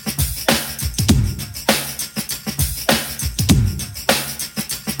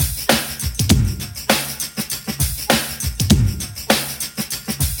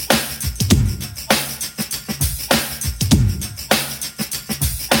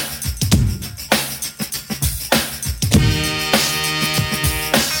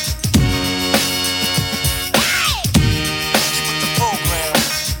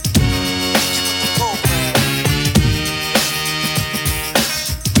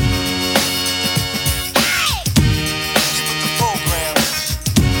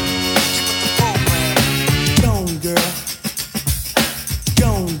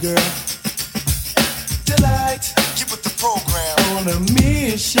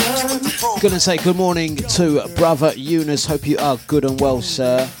 Gonna say good morning to brother Eunice. Hope you are good and well,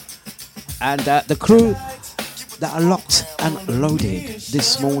 sir. And the crew that are locked and loaded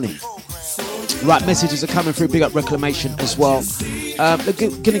this morning. Right, messages are coming through. Big up Reclamation as well.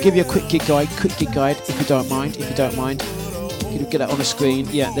 Gonna give you a quick gig guide, if you don't mind. Can you get that on the screen?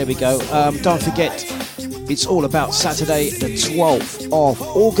 Yeah, there we go. Don't forget, it's all about Saturday, the 12th of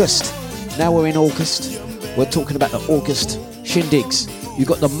August. Now we're in August. We're talking about the August shindigs. You've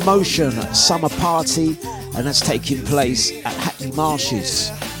got the Motion Summer Party, and that's taking place at Hackney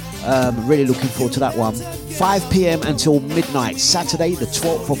Marshes. Really looking forward to that one. 5 p.m. until midnight, Saturday, the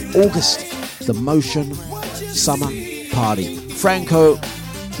 12th of August. The Motion Summer Party. Franco,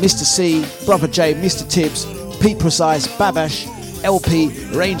 Mr. C, Brother J, Mr. Tibbs, P Precise, Babash, LP,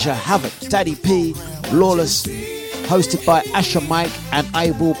 Ranger, Havoc, Daddy P, Lawless, hosted by Asher Mike, and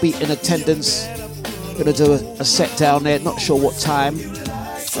I will be in attendance. Gonna do a set down there, not sure what time.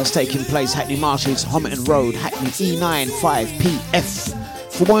 That's taking place Hackney Marshes, Homerton Road, Hackney E9 5PF.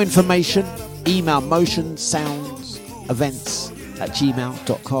 For more information, email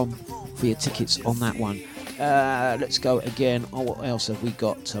motionsoundsevents@gmail.com for your tickets on that one. Let's go again. Oh, what else have we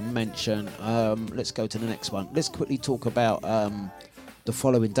got to mention? Let's go to the next one. Let's quickly talk about the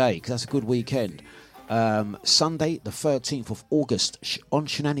following day, because that's a good weekend. Sunday, the 13th of August, on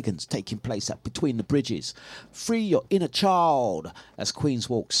Shenanigans, taking place at Between the Bridges. Free Your Inner Child. That's Queens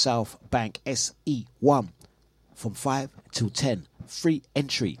Walk, South Bank, SE1. From 5 till 10. Free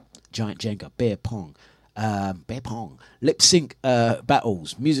entry. Giant Jenga, bear pong, lip sync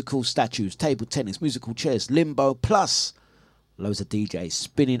battles, musical statues, table tennis, musical chairs, limbo, plus loads of DJs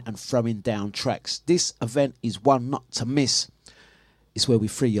spinning and throwing down tracks. This event is one not to miss. It's where we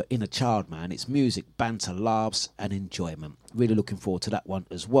free your inner child, man. It's music, banter, laughs, and enjoyment. Really looking forward to that one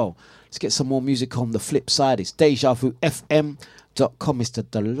as well. Let's get some more music on the flip side. It's dejavufm.com. Mr.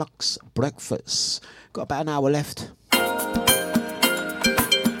 Dlux Breakfast. Got about an hour left.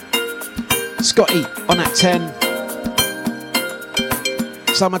 Scotty on at 10.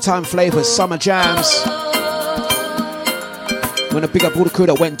 Summertime flavours, summer jams. When I big up all the crew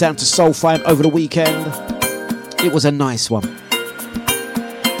that went down to Soul Fine over the weekend. It was a nice one.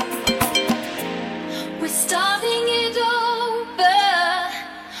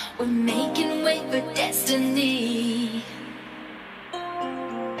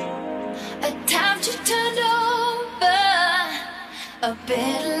 A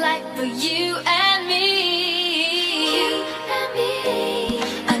better life for you and me. You and me.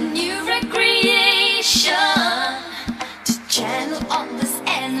 A new recreation to channel all this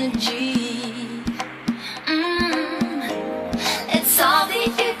energy. It's all the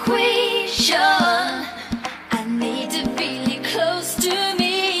equation. I need to feel you close to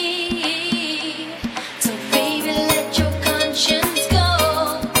me. So baby, let your conscience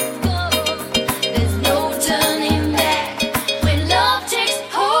go. There's no turning back when love takes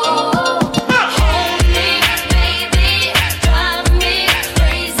hold. Hold me, baby, drive me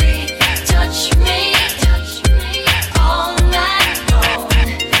crazy. Touch me all night long.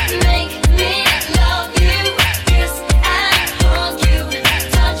 Make me love you, kiss and hug you.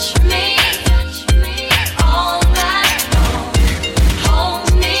 Touch me all night long. Hold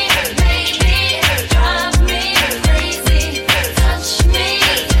me, baby, drive me crazy. Touch me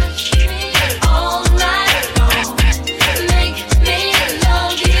all night long. Make me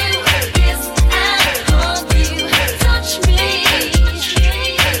love you, kiss and hug you. Touch me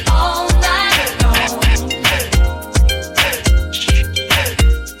all night long.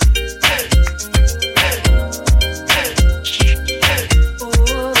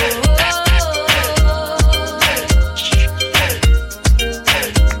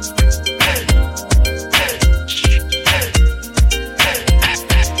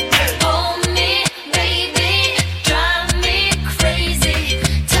 Hold me, baby, drive me crazy.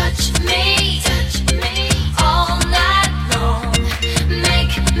 Touch me all night long.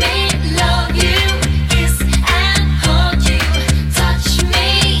 Make me love you, kiss and hug you. Touch me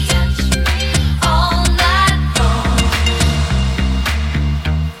all night long.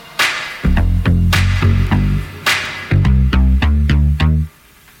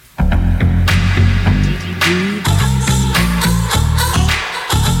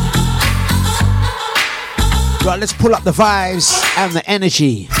 Right, let's pull up the vibes and the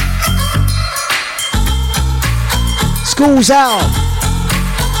energy. School's out.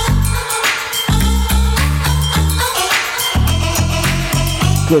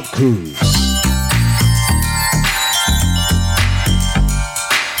 Good cruise.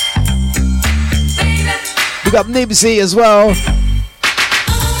 We got Nibsy as well.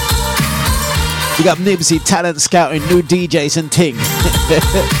 We got Nibsy talent scouting new DJs and ting.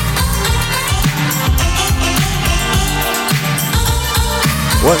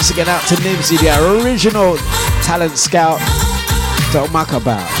 Once again, out to Nibsy, the original talent scout. Don't muck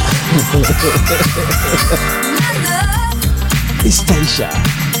about. It's Tasha.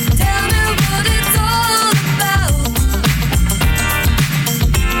 Tell me what it's all about.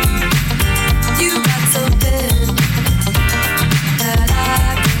 You got something that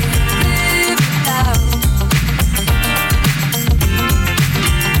I can't live without.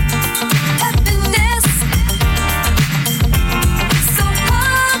 Happiness is so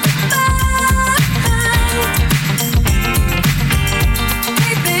hard to find.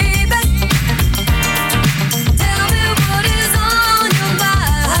 Hey baby, tell me what is on your mind.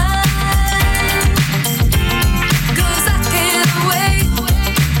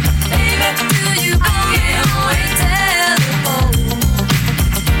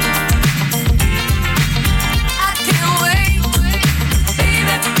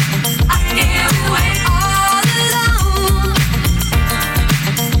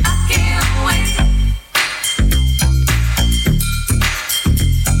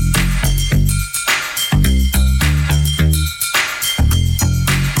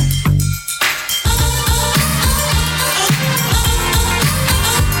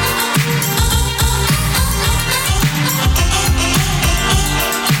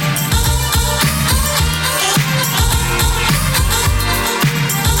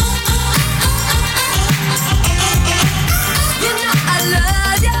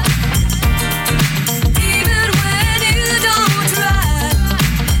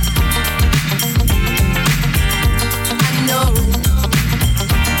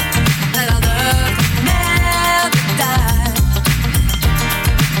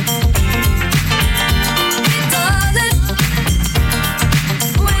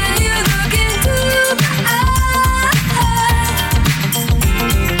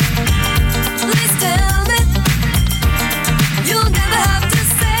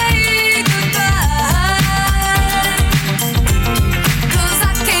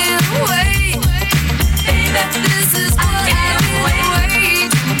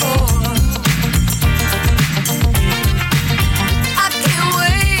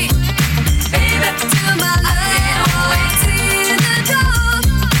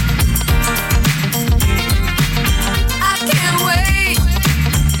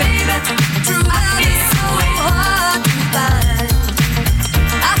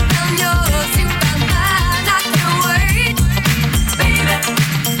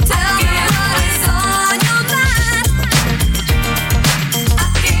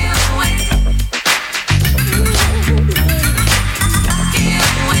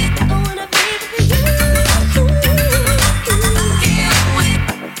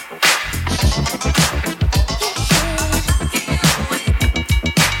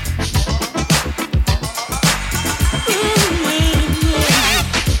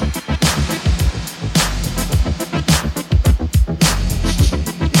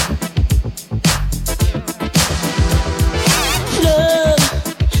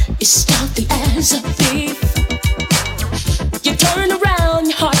 is stealthy as a thief. You turn around,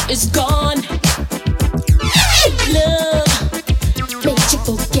 your heart is gone. Love makes you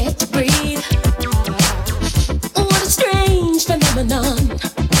forget to breathe. What a strange phenomenon.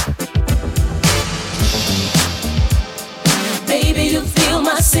 Baby, you feel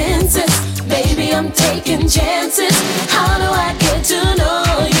my senses. Baby, I'm taking chances. How do I get to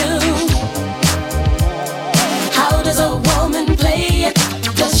know you? How does a woman play it?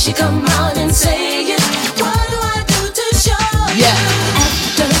 Does she come out and say it? What do I do to show you?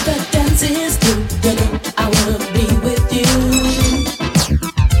 After the dance is through, you know I wanna be with you.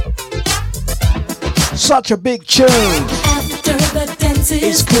 Such a big tune. After the dance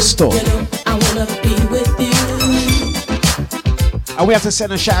is Crystal. you know I wanna be with you. And we have to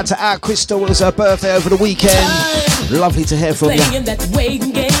send a shout out to our Crystal. It was her birthday over the weekend. Lovely to hear from you. Playing that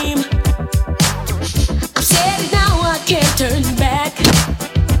waiting game. I've said it now, I can't turn back.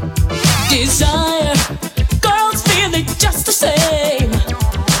 Desire, girls feel it just the same.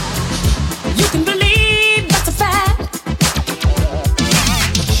 You can believe that's a fact.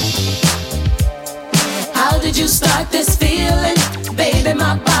 How did you start this feeling? Baby,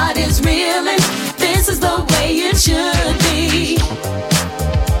 my body's reeling. This is the way it should be.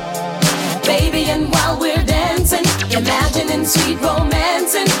 Baby, and while we're dancing, imagining sweet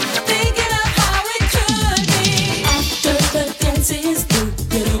romancing, thinking of how it could be. After the dance is through,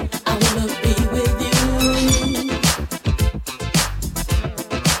 you know I wanna be with you.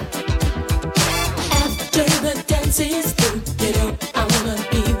 After the dance is through, you know I wanna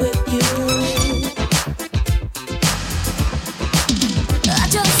be with you. I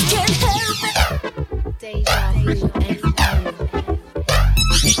just can't help it.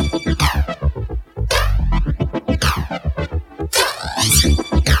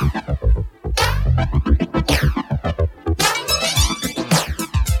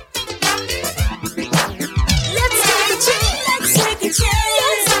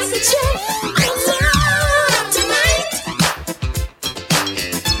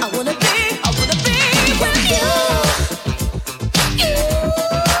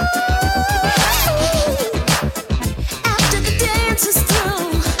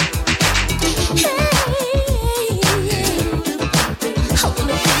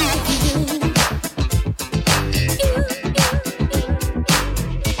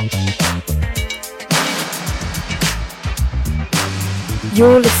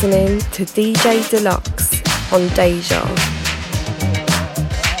 You're listening to DJ Dlux on Deja.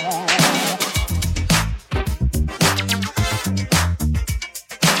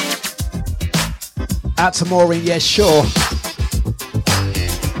 Out to Maureen, yes, sure.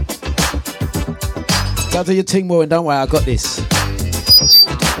 Go do your thing, Maureen, don't worry, I got this.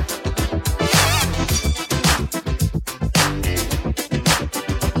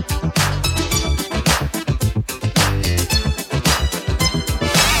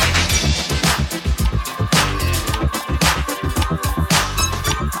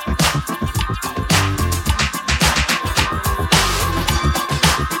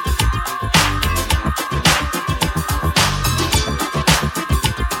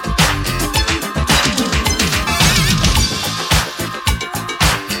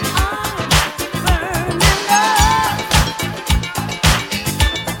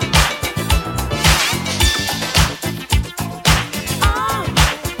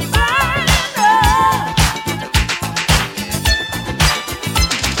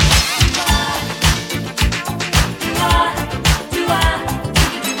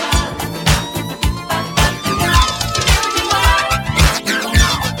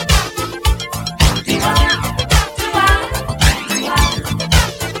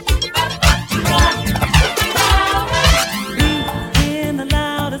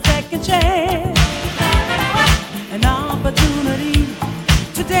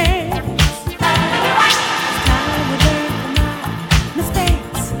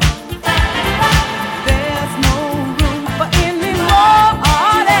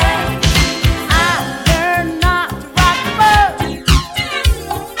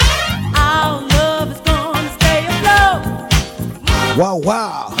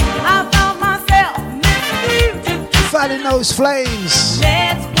 Wow. I found myself missing you. Fanning those flames.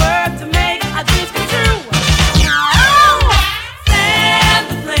 Let's work to make our dreams come true. Oh, fan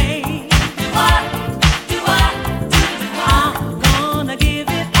the flame. I'm gonna give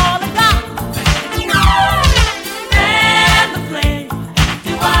it all I got. Fan the flame.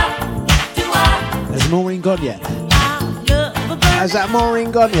 Has Maureen gone yet? Has that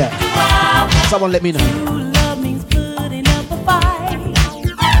Maureen gone yet? Someone let me know.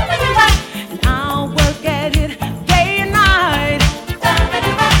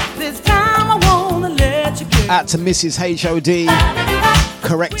 Out to Mrs. HOD,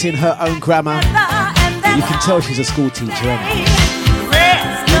 correcting her own grammar. You can tell she's a school teacher, isn't it?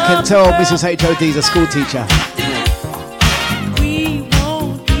 You can tell Mrs. HOD is a school teacher.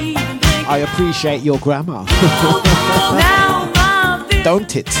 I appreciate your grammar.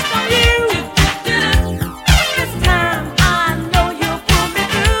 Don't it?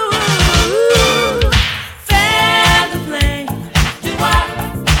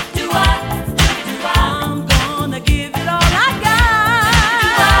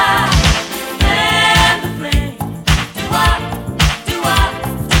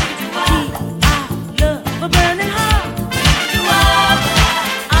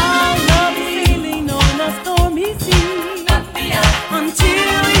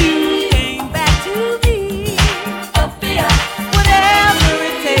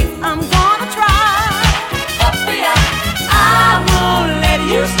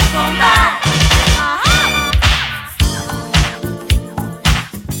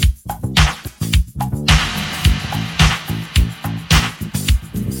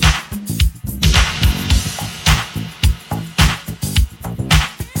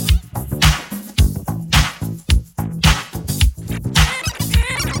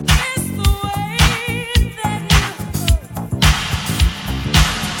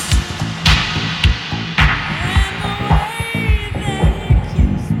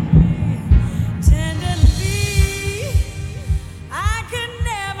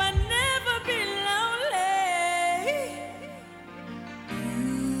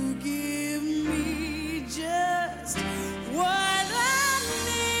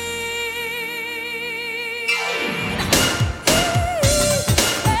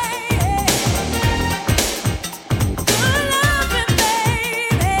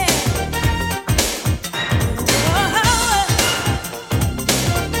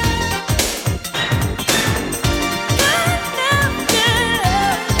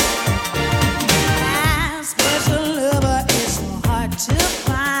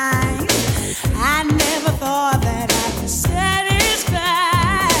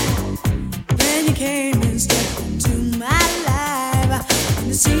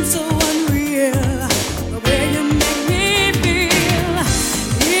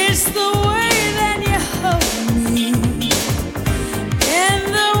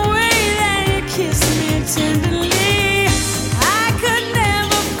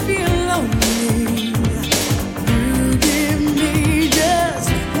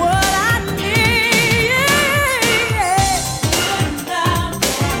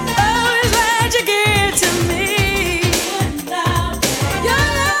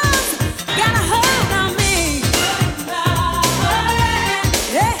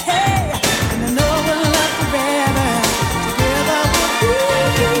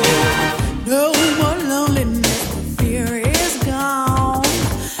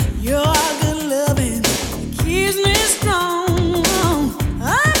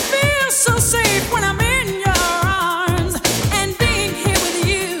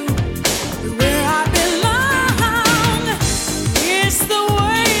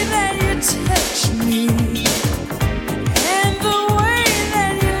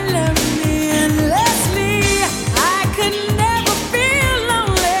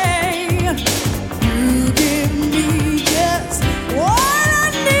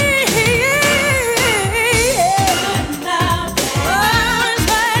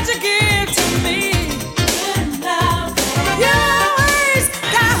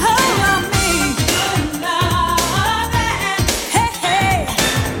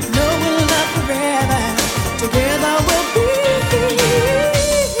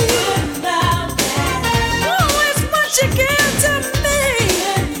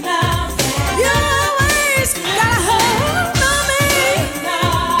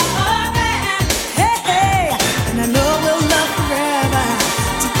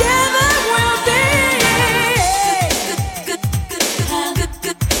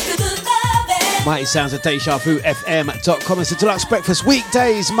 Mighty sounds at dejavufm.com. It's a Dlux breakfast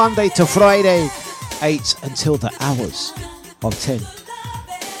weekdays, Monday to Friday, 8 until the hours of 10.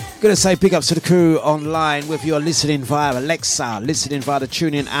 Gonna say big ups to the crew online, whether you're listening via Alexa, listening via the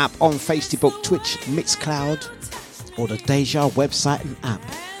TuneIn app, on Facebook, Twitch, Mixcloud, or the Deja website and app.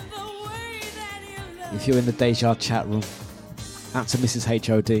 If you're in the Deja chat room, out to Mrs.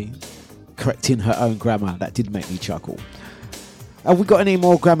 HOD, correcting her own grammar. That did make me chuckle. Have we got any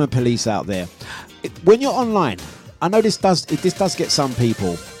more grammar police out there? When you're online, I know this does get some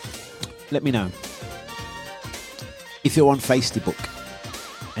people. Let me know. If you're on Facebook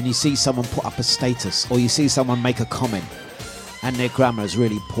and you see someone put up a status or you see someone make a comment and their grammar is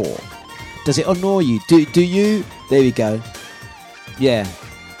really poor, Does it annoy you? Do you? There we go. Yeah.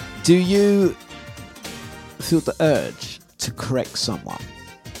 Do you feel the urge to correct someone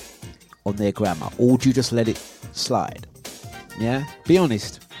on their grammar, or do you just let it slide? Yeah. Be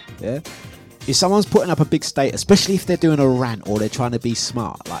honest. Yeah. If someone's putting up a big statement, especially if they're doing a rant or they're trying to be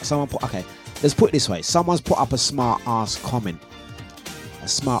smart, like someone put, okay, let's put it this way: someone's put up a smart ass comment, a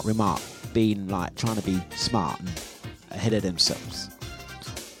smart remark, being like trying to be smart and ahead of themselves,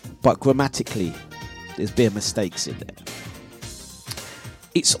 but grammatically there's been mistakes in there.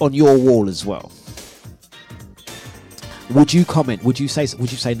 It's on your wall as well. Would you comment? Would you say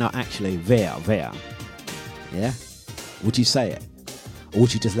no, actually there, yeah? Would you say it, or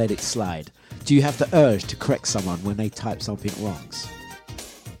would you just let it slide? Do you have the urge to correct someone when they type something wrongs?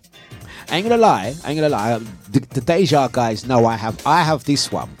 I ain't gonna lie. The Deja guys know I have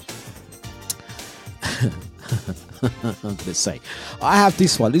this one. I'm gonna say, I have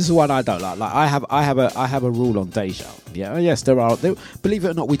this one. This is one I don't like. Like I have a rule on Deja. Yeah, yes, believe it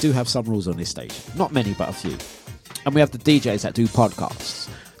or not, we do have some rules on this station. Not many, but a few. And we have the DJs that do podcasts.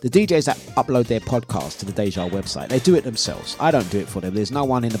 The DJs that upload their podcast to the Deja website, they do it themselves. I don't do it for them. There's no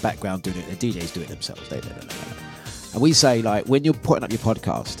one in the background doing it. The DJs do it themselves. And we say, like, when you're putting up your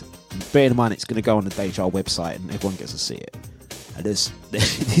podcast, bear in mind it's going to go on the Deja website and everyone gets to see it. And there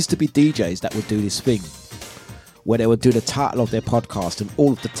used to be DJs that would do this thing where they would do the title of their podcast and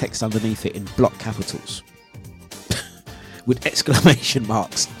all of the text underneath it in block capitals with exclamation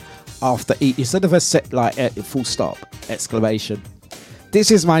marks after each, instead of a set like full stop, exclamation. This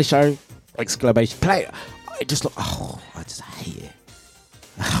is my show, exclamation. Play. It just look. Oh, I just hate it.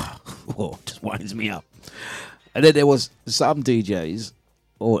 Oh, it just winds me up. And then there was some DJs,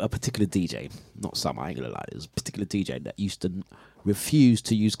 or a particular DJ, not some, I ain't gonna lie, there was a particular DJ that used to refuse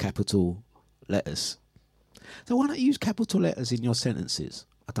to use capital letters. So why not use capital letters in your sentences?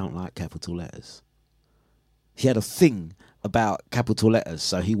 I don't like capital letters. He had a thing about capital letters,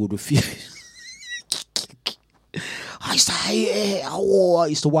 so he would refuse. I used to hate it. Oh, it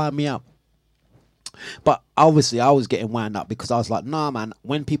used to wind me up. But obviously I was getting wound up because I was like, nah, man,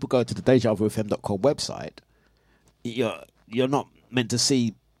 when people go to the dejavufm.com website, you're not meant to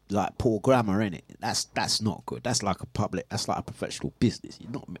see like poor grammar in it. That's not good. That's like a professional business.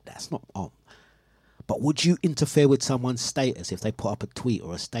 That's not on. But would you interfere with someone's status if they put up a tweet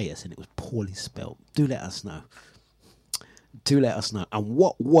or a status and it was poorly spelled? Do let us know. And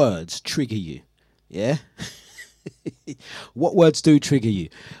what words trigger you? Yeah? What words do trigger you?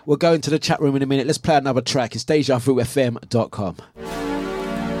 We'll go into the chat room in a minute. Let's play another track. It's dejavufm.com.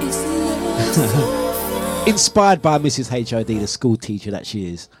 Inspired by Mrs. HOD, the school teacher that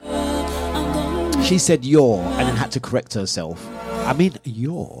she is. She said "you're" and then had to correct herself. I mean,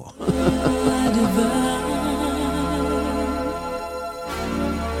 "you're."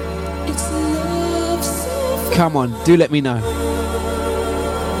 Come on, do let me know.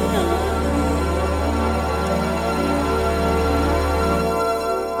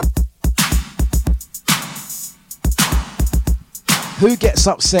 Who gets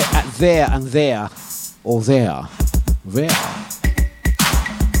upset at there and there, or there? There.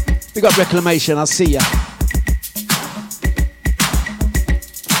 We got Reclamation, I'll see ya.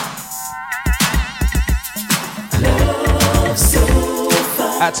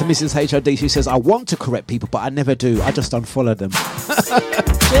 Out to Mrs. HOD, she says, I want to correct people, but I never do. I just unfollow them.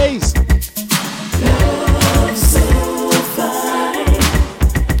 Jeez.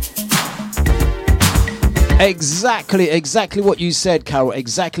 Exactly what you said, Carol.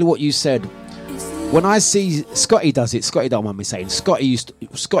 Exactly what you said. When I see Scotty does it, Scotty don't mind me saying, Scotty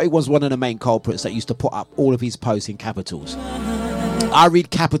was one of the main culprits that used to put up all of his posts in capitals. I read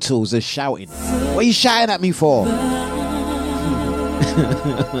capitals as shouting. What are you shouting at me for?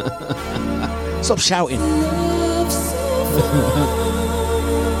 Stop shouting.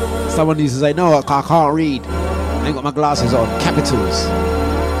 Someone needs to say, no, I can't read. I ain't got my glasses on. Capitals.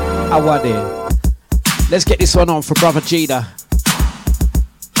 I want it. Let's get this one on for Brother Gina.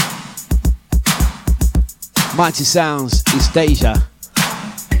 Mighty Sounds, it's Deja.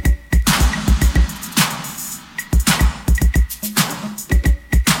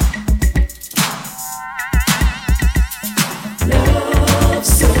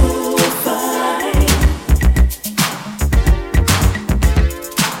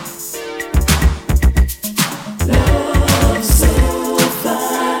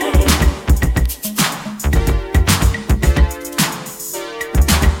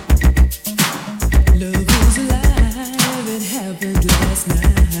 Love is alive, it happened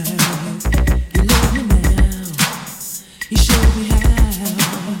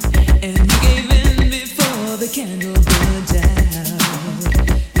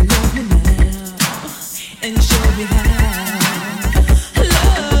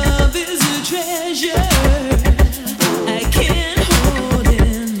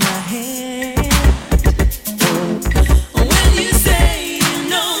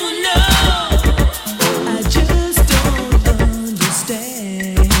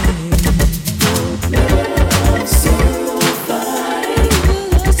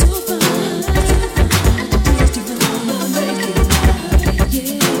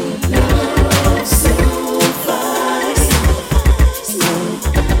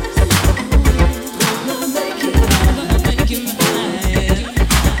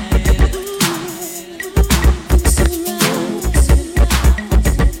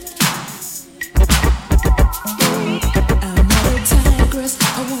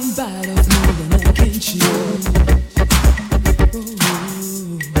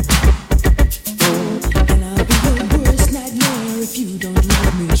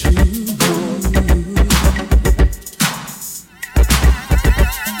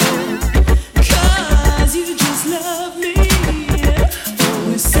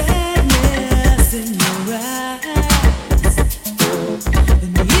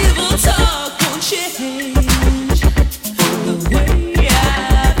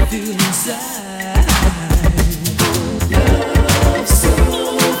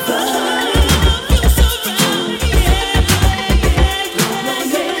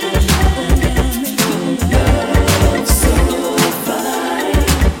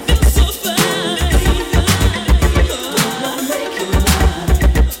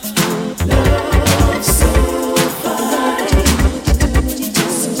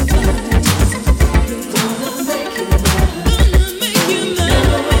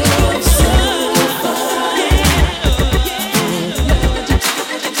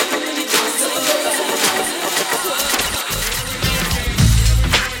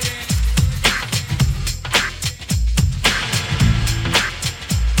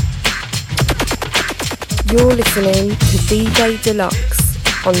You're listening to DJ Dlux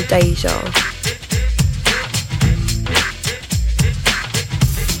on Deja.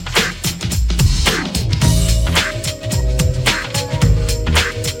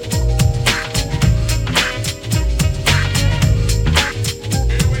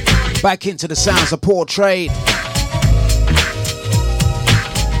 Back into the sounds of Poor Trade.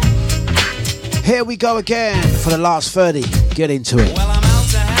 Here we go again for the last 30. Get into it. Well, I'm out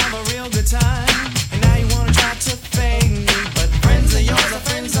to have a real good time, and now you wanna try to fake me, but friends of yours are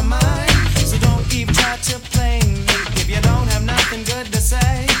friends of mine, so don't even try to play me. If you don't have nothing good to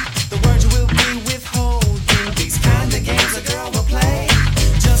say, the words you will be withholding. These kind of games a girl will play,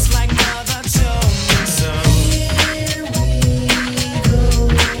 just like mother told me so. Here we go,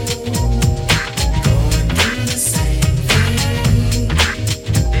 going through the same thing.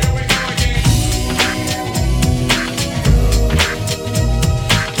 Here we go again. Here we go,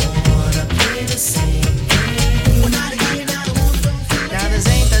 don't wanna play the same thing. Now this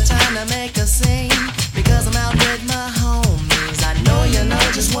ain't the time to make a scene, because I'm out with my homies. I know you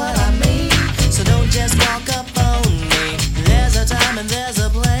know just what I mean, so don't just walk up on me. There's a time and there's a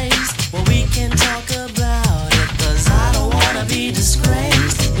place where we can talk about it, 'cause I don't wanna be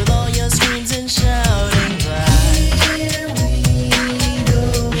disgraced with all your screams and shouting. But here we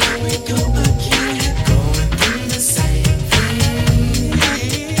go again, going through the same thing.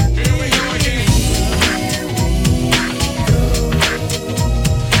 Here we go again. Here we go,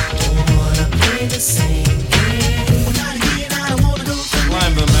 don't wanna play the same thing.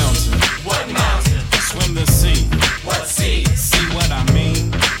 Climb the mountain. What mountain? Swim the sea. What sea? See what I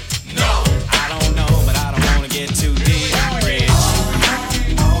mean? No. I don't know, but I don't wanna get too deep. Rich.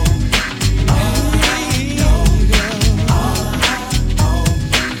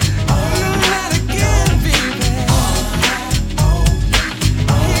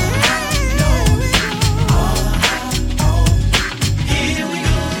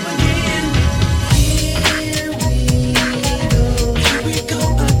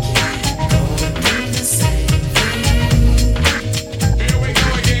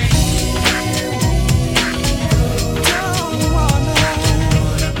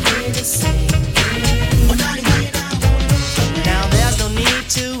 Now there's no need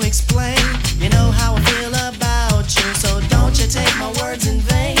to explain. You know how I feel about you, so don't you take my words in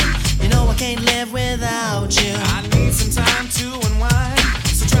vain. You know I can't live without you. I need some time to unwind,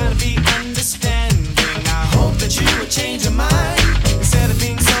 so try to be understanding. I hope that you would change your mind instead of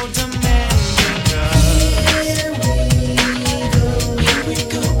being so demanding. 'Cause here we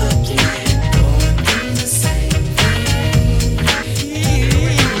go again, going through the same thing. Here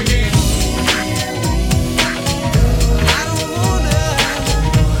we go again. I don't wanna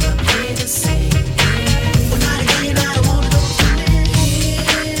play the same thing. I don't wanna go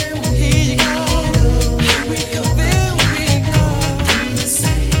here you go. Here we go. There we go. Through the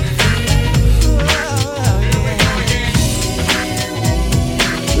same thing.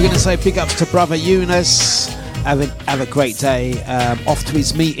 We're going to say big ups to brother Eunice. Have a great day. Off to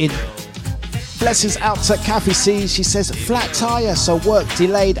his meeting. Blessings out to Kathy C. She says, flat tire, so work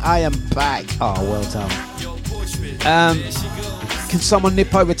delayed. I am back. Oh, well done. Can someone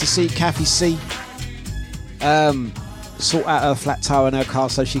nip over to see Kathy C? Sort out her flat tire in her car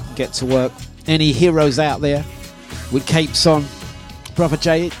so she can get to work. Any heroes out there with capes on? Brother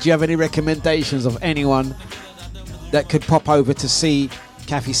Jay, do you have any recommendations of anyone that could pop over to see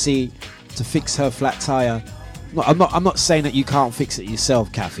Kathy C to fix her flat tire? I'm not saying that you can't fix it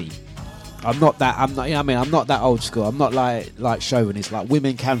yourself, Kathy. I'm not that old school. I'm not like chauvinist. Like,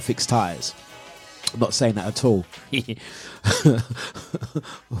 women can fix tires. I'm not saying that at all.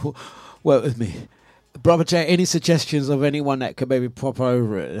 Work with me. Brother Jay, any suggestions of anyone that could maybe pop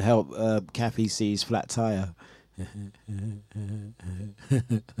over and help Kathy C's flat tire?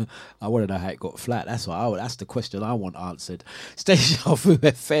 I want to know how it got flat. That's the question I want answered. Dejavufm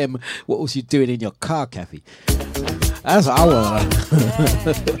FM. What was you doing in your car, Kathy? That's what I want to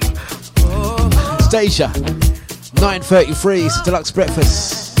know. Deja, 9:33. It's a deluxe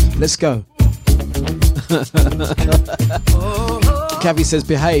breakfast. Let's go. Kathy says,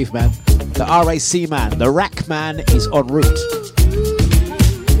 behave, man. The RAC man, the rack man is en route.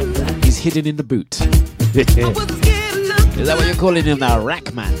 He's hidden in the boot. Is that what you're calling him now,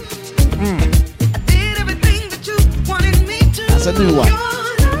 rack man? That's a new one.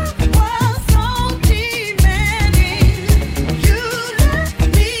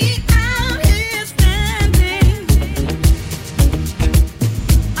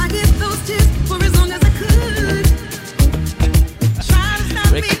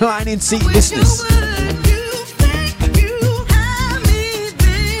 Reclining seat business.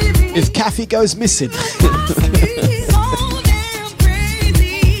 If Kathy goes missing.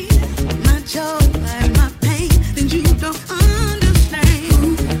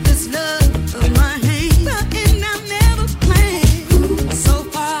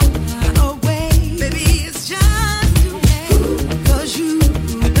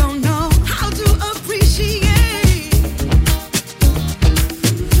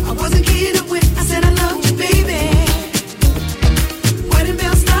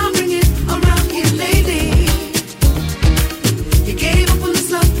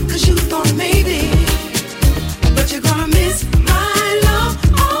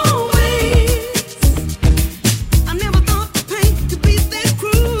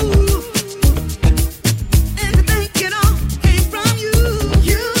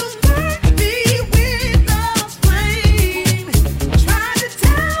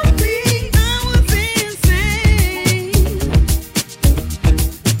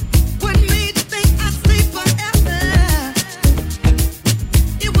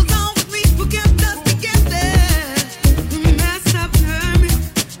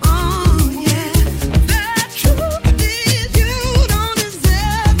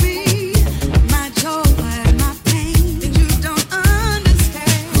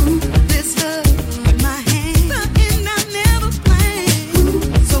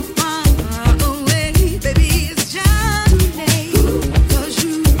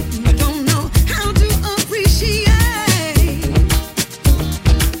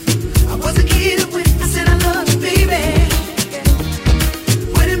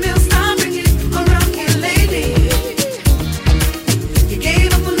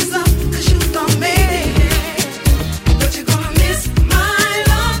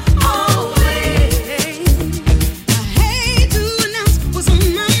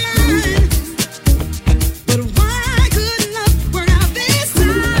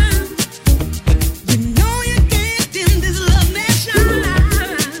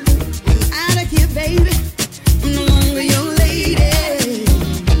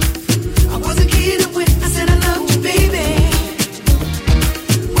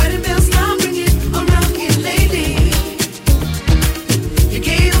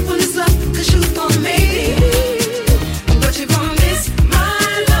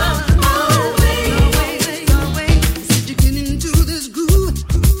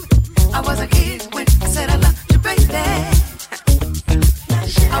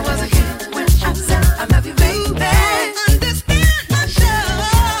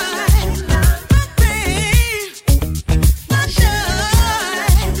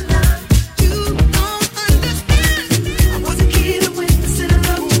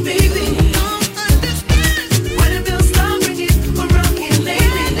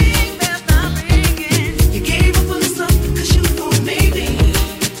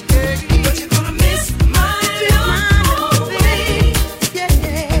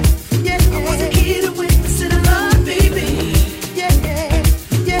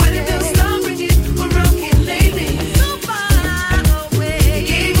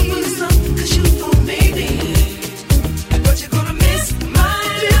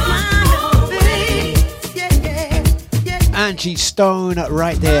 Angie Stone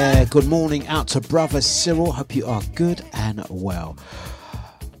right there. Good morning out to brother Cyril. Hope you are good and well.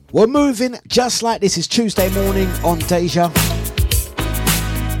 We're moving just like this. Is Tuesday morning on Deja.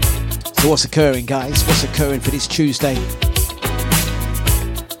 So what's occurring, guys? What's occurring for this Tuesday?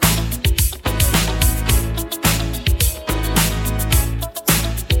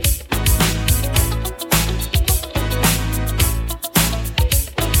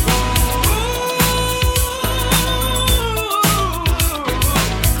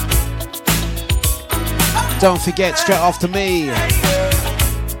 Don't forget, straight after me,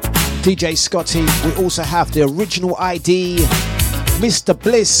 DJ Scotty. We also have the original ID, Mr.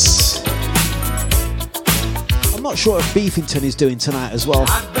 Bliss. I'm not sure if Beefington is doing tonight as well.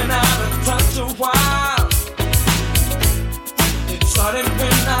 I've been out of touch a while. It started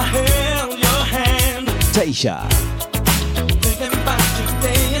when I held your hand. Deja. Thinking about you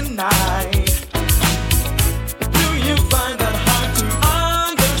day and night. Do you find that hard to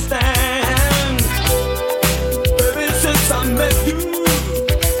understand? Baby, since I met you,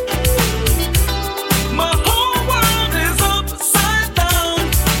 my whole world is upside down.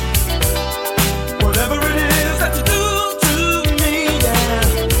 Whatever it is that you do to me, yeah,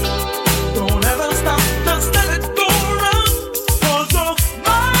 don't ever stop, just let it go around. 'Cause you're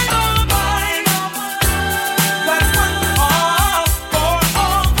mine, oh mine. That's what all for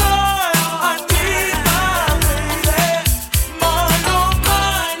all time.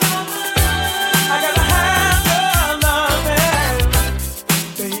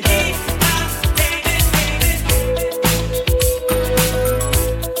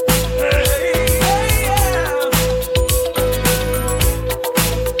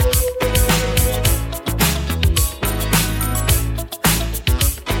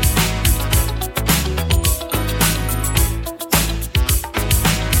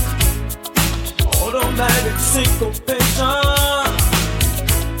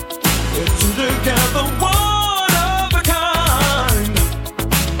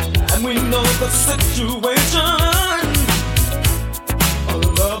 situation. A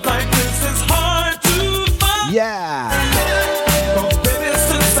love like this is hard to find. Yeah. Cause baby,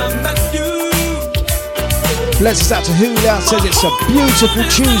 since I met you, Blessings out to Hula. Says it's a beautiful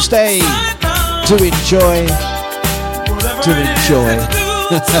Tuesday. Do enjoy. Do enjoy.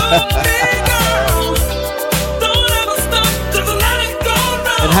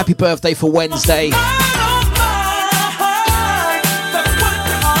 And happy birthday for Wednesday.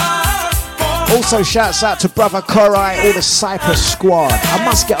 Also shouts out to brother Korai, all the Cyprus squad. I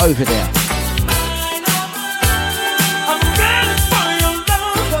must get over there.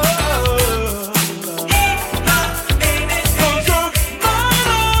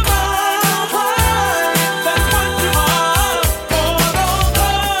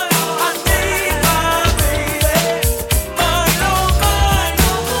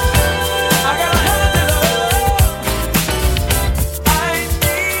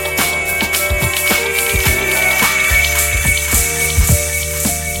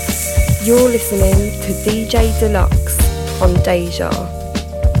 You're listening to DJ Dlux on Deja.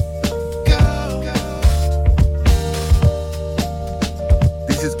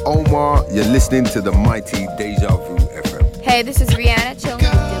 This is Omar. You're listening to the mighty Deja Vu FM. Hey, this is Rihanna chilling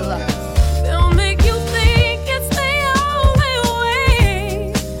with Dlux. They'll make you think it's the only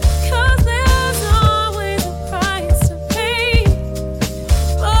way, 'cause there's always a price to pay.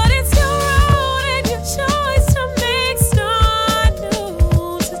 But it's your road and your choice to make start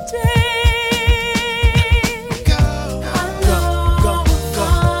new today. I know we'll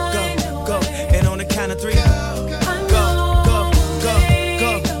find a way. and on the count of three, I know we'll make a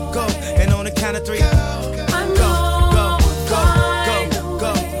way. and on the count of three. I know we'll find a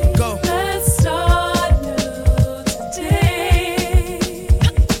way. Let's start new today.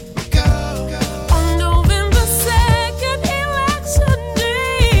 On November 2nd, election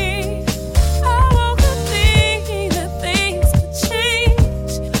day, I woke up thinking that things could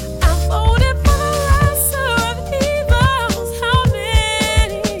change. I voted for the lesser of evils. How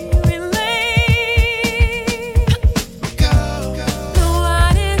many relate? No, I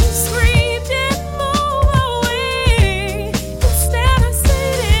didn't scream, didn't move away. Instead, I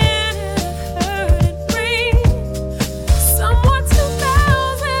stayed in and heard it ring. Somewhat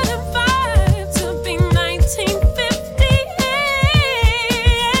 2005 to be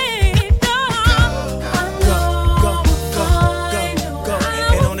 1958. I know we'll find a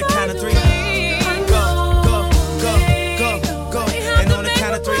way. and on the count of three. I know we'll make a way. and on the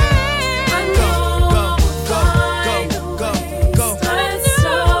count of three. I know we'll find a way. Let's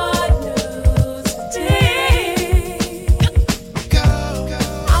start new today.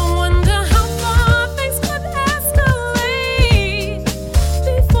 I wonder how far things could escalate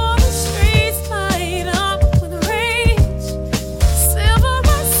before the streets light up with rage. Silver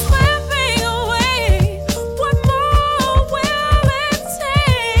is slipping away. What more will it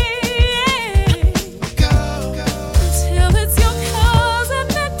take? Until it's your cousin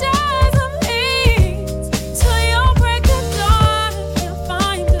that dies of AIDS. Till you'll break the dawn and can't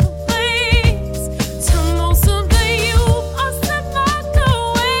find a place. Till most of the youth are sent locked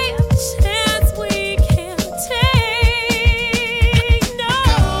away. A chance we can't take. No,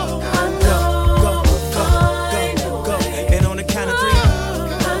 I know we'll find a way. and on the count of three. I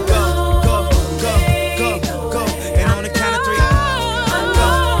know we'll make a way. and on the count of three. I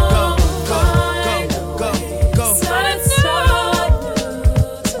know we'll find a way. Let's start new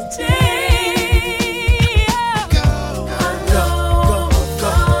today. I know we'll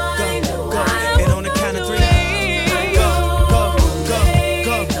find a way. and on the count of three.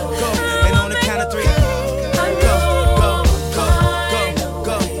 and on the count of three.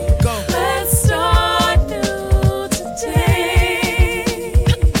 Let's start new today.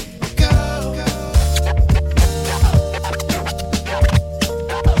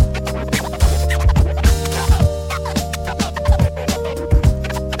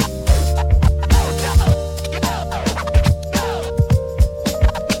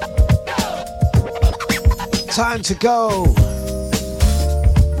 Time to go.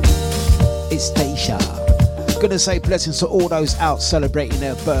 It's Deja. Gonna say blessings to all those out celebrating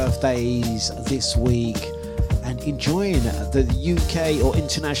their birthdays this week and enjoying the UK or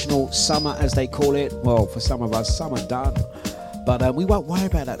international summer as they call it. Well, for some of us, summer done. But we won't worry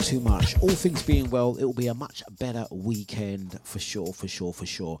about that too much. All things being well, it will be a much better weekend for sure, for sure, for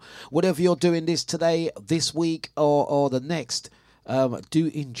sure. Whatever you're doing this week or the next, do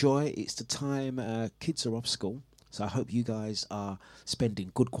enjoy. It's the time kids are off school. So I hope you guys are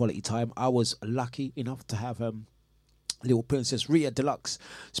spending good quality time. I was lucky enough to have little Princess Ria Dlux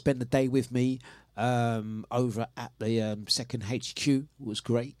spend the day with me over at the second HQ. It was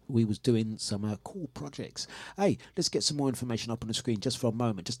great. We was doing some cool projects. Hey, let's get some more information up on the screen just for a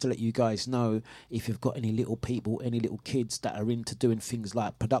moment, just to let you guys know if you've got any little people, any little kids that are into doing things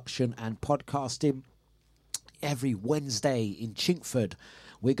like production and podcasting. Every Wednesday in Chinkford,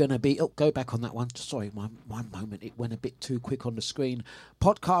 we're going to be... Oh, go back on that one. Sorry, my moment. It went a bit too quick on the screen.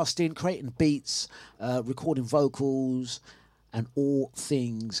 Podcasting, creating beats, recording vocals, and all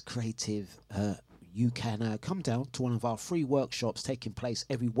things creative. You can come down to one of our free workshops taking place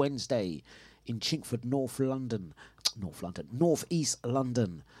every Wednesday in Chinkford, North East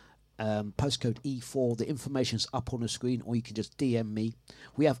London. Postcode E4. The information's up on the screen, or you can just DM me.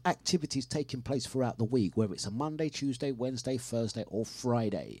 We have activities taking place throughout the week, whether it's a Monday, Tuesday, Wednesday, Thursday, or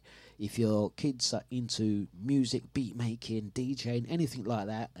Friday. If your kids are into music, beat making, DJing, anything like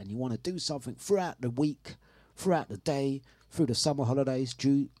that, and you want to do something throughout the week, throughout the day, through the summer holidays,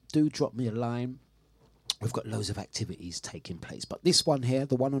 do drop me a line. We've got loads of activities taking place. But this one here,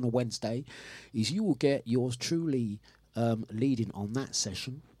 the one on a Wednesday, is you will get yours truly leading on that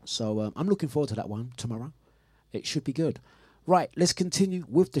session. So I'm looking forward to that one tomorrow. It should be good. Right, let's continue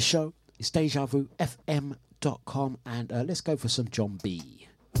with the show. It's dejavufm.com, and let's go for some John B.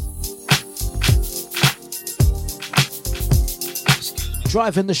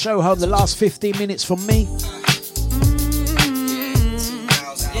 Driving the show home, the last 15 minutes from me.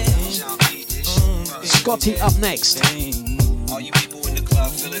 Scotty up next. All you people in the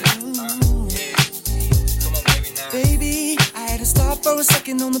club, feel it. Come on, baby, now. Baby, I had to stop for a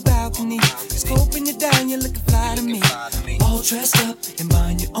second on the balcony. Scoping you down, you're looking fly to me. All dressed up and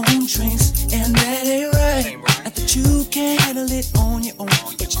buying your own drinks, and that ain't right. Not that you can't handle it on your own,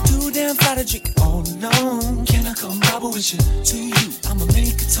 but you're too damn fly to drink it all alone. Can I come bubble with you? To you, I'ma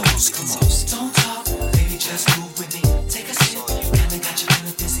make a toast. Come on, don't talk, baby, just move with me. Take a sip, and I got you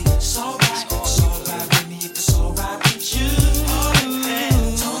feeling dizzy. It's alright, it's alright with me if it's alright with you.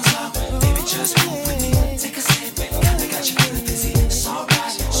 Don't talk, baby, just move with me. Take a sip, and I got you feeling dizzy. It's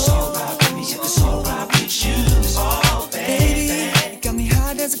alright with me if it's alright with you. Oh, baby, you got me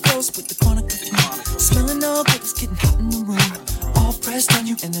hot as a ghost with the corner cookie. Smelling all good, it's getting hot in the room. All pressed on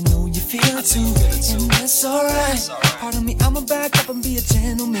you, and I know you feel it too. And that's alright. Pardon me, I'ma back up and be a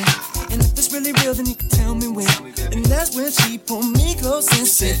gentleman. And if it's really real, then you can tell me when. And that's when she pulled me close and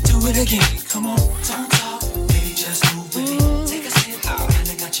said, do it again. Come on, don't talk, baby, just move with me. Take a sip, and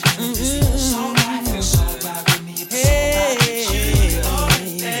I got you feeling dizzy. It's alright with me if it's alright with you.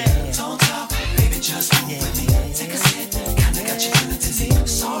 Don't talk, baby, just move with me. Take a sip, and I got you feeling dizzy.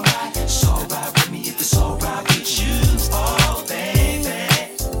 It's alright with me if it's alright with you. Oh, baby.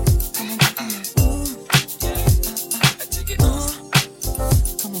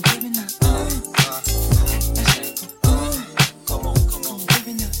 Come on, baby, now.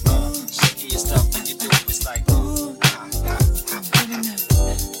 Shaking your stuff when you do it, it's like,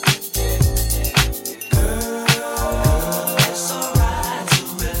 It's alright to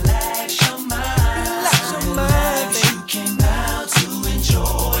relax your mind. You came out to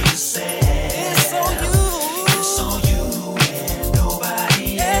enjoy yourself. It's on you and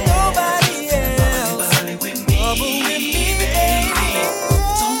nobody else. Bubble with me, baby.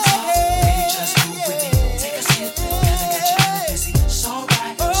 Don't talk, baby, just move with me. Take a sip, and I got you feeling dizzy. It's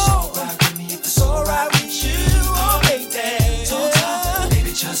alright with me if it's alright with you. Oh, baby, don't talk,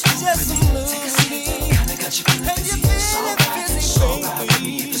 baby, just move with me. Take a sip, and I got you feeling dizzy. It's alright with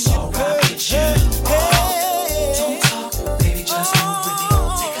me if it's alright with you. Oh, don't talk, baby, just move with me.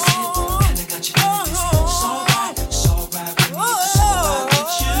 Take a sip, and I got you feeling dizzy. It's alright with me if it's alright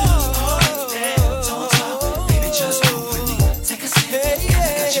with you. Oh, don't talk, baby, just move with me. Take a sip, and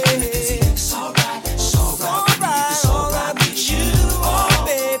I got you feeling dizzy. It's alright with me if it's alright with you. Oh,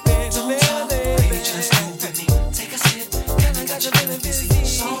 baby, don't talk, baby, just move with me. Take a sip, and I got you feeling dizzy.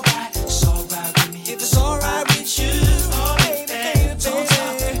 It's alright with me if it's alright with you. Oh, baby, don't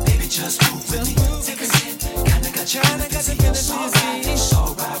talk, baby, just move with me. Take a sip, and I got you feeling dizzy. It's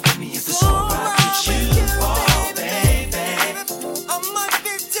alright with me if it's alright with you. Oh, baby, I might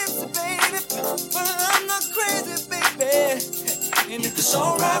be tipsy, baby, but I'm not crazy, baby. And if it's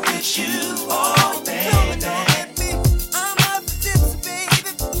alright with you, oh, baby, I might be tipsy,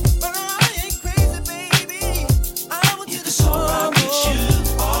 baby, but I ain't crazy, baby. I want you to alright with you,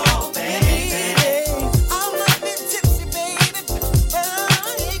 oh, baby. I might be tipsy, baby, but I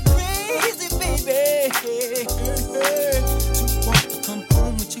ain't crazy, baby. So want to come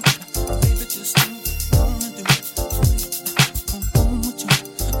home with you, baby, just do what you wanna do. Come home with you,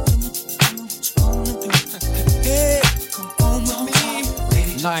 do what you wanna do. Hey, come home with me.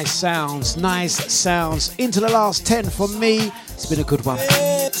 Nice sounds. Into the last 10 from me. It's been a good one.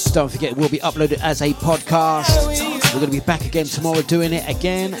 Don't forget, it will be uploaded as a podcast. We're going to be back again tomorrow doing it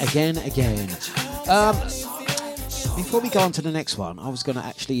again. Before we go on to the next one, I was going to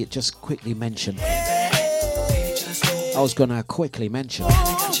actually just quickly mention. What was I going to quickly mention?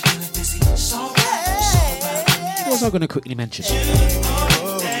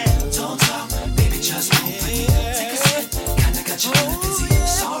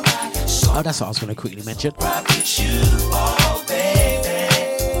 Oh, that's what I was going to quickly mention.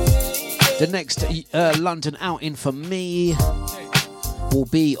 The next London outing for me will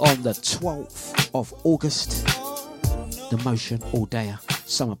be on the 12th of August. The Motion All Dayer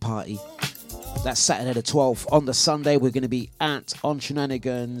Summer Party. That's Saturday the 12th. On the Sunday, we're going to be on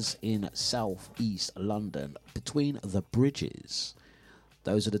Shenanigans in South East London, between the bridges.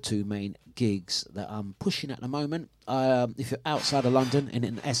 Those are the two main gigs that I'm pushing at the moment. If you're outside of London and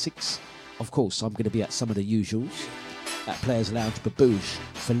in Essex, of course, I'm going to be at some of the usuals. At Players Lounge, Babouche,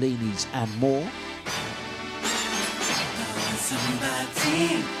 Fellini's and more.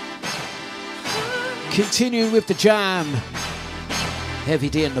 Continuing with the jam. Heavy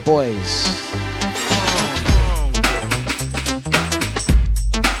D and the boys.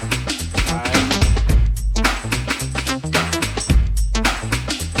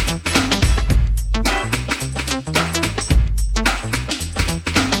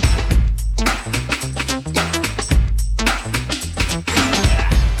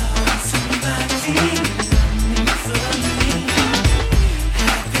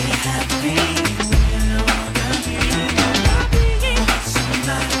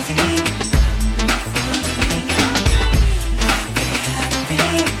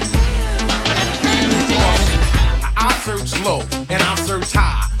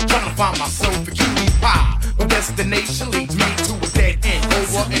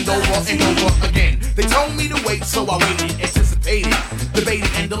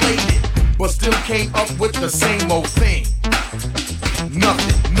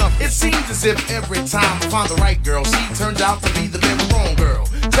 Every time I find the right girl, she turns out to be the very wrong girl.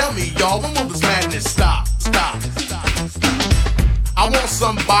 Tell me, y'all, when will this madness stop? I want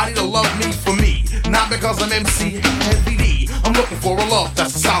somebody to love me for me, not because I'm MC Heavy D. I'm looking for a love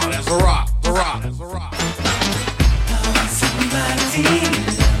that's as solid as a rock. Somebody love me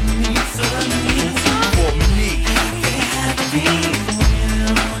for me.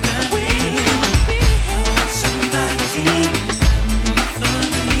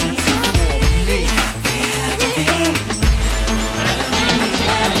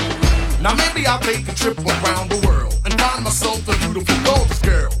 Now maybe I'll take a trip around the world and find myself a beautiful, gorgeous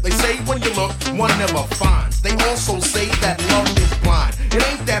girl. They say when you look, one never finds. They also say that love is blind. It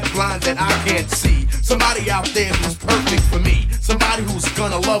ain't that blind that I can't see. Somebody out there who's perfect for me. Somebody who's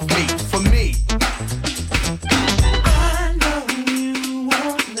gonna love me for me. I know you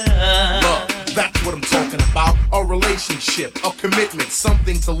want love. That's what I'm talking about. A relationship, a commitment,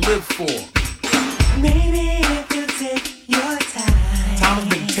 something to live for. Maybe if you take your time. Time has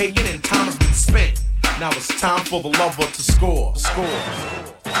been taken and time has been spent. Now it's time for the lover to score. Somebody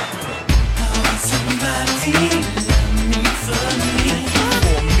love me for me.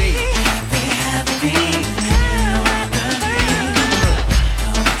 For me. Happy.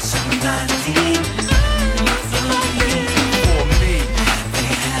 Somebody love me for me. For me.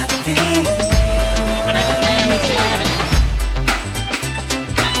 Happy.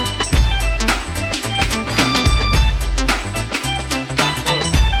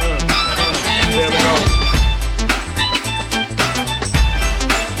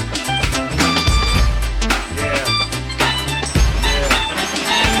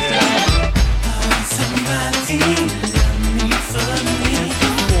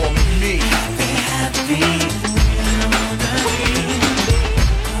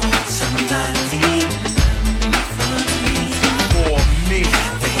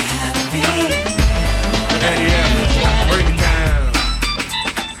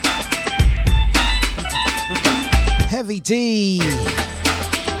 D.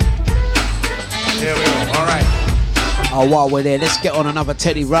 There we go. All right. Oh, while we're there, let's get on another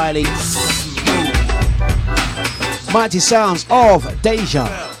Teddy Riley. Mighty sounds of Deja.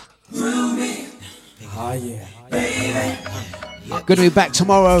 Oh yeah. Baby. Gonna be back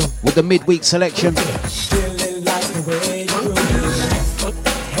tomorrow with the midweek selection.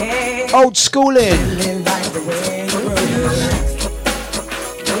 Old schooling.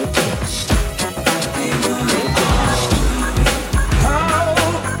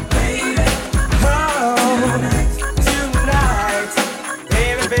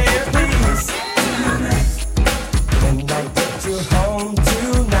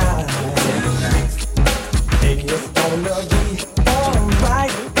 It's gonna be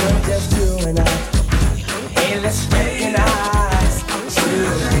alright.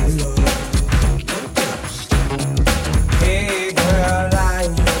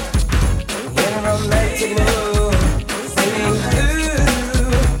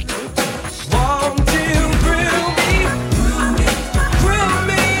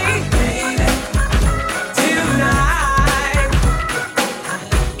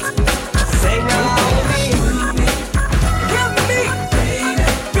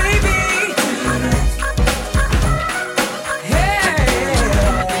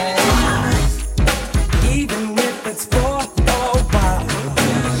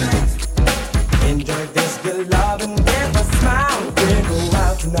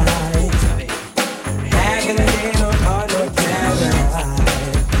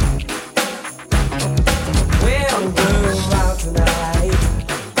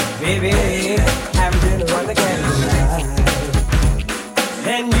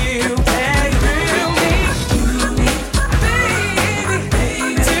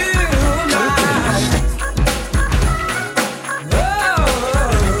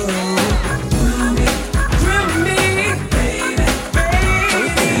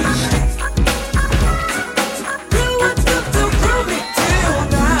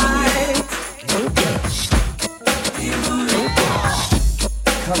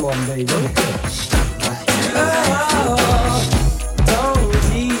 one, baby. Oh, don't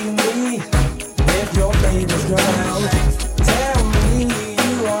leave me if your baby's drowned. Tell me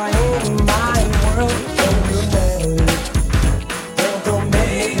you are in my world. Don't go mad. Don't go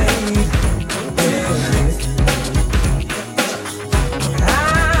mad.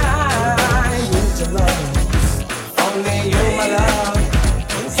 I need your love. Only you, my love.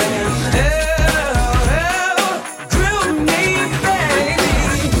 Say, oh, drill me, baby.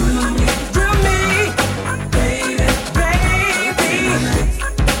 Drill me, baby.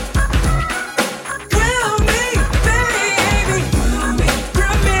 Drill me, baby. Drill me, baby.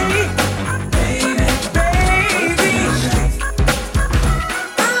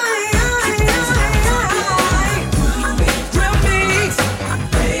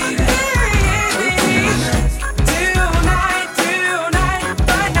 Drill me, tonight,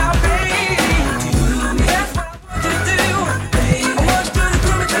 right now, baby. That's what I want you to do. I want you to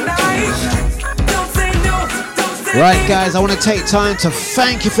do it tonight. Don't say no, don't say Right, guys, I want to take time to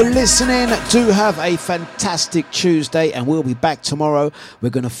thank you for listening. Do have a fantastic Tuesday, and we'll be back tomorrow. We're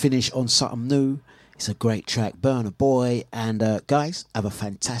going to finish on something new. It's a great track, Burner Boy. And guys, have a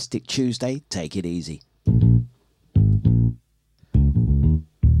fantastic Tuesday. Take it easy.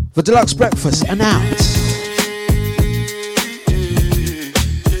 For Deluxe Breakfast, and out.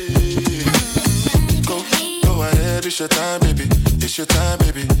 Go ahead, it's your time, baby. It's your time,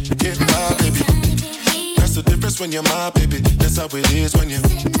 baby. Get my baby. That's the difference when you're my baby. That's how it is when you.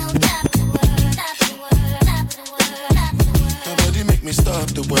 Nobody make me stop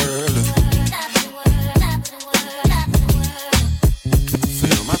the world.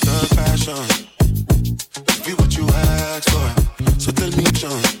 Feel my thug passion. Be what you ask for. So tell me,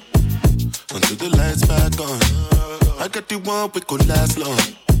 John. Until the lights back on. I got the one we could last long.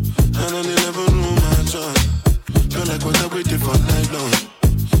 And I never knew my John. Feel like what I waited for night long.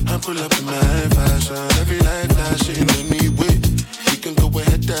 I pull up in my fashion. Every light flashing anyway. We can go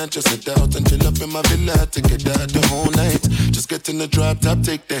ahead and just head out and chill up in my villa to get out the whole night. Just get in the drop top,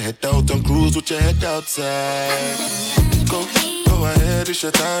 take the head out and cruise with your head outside. Go ahead, it's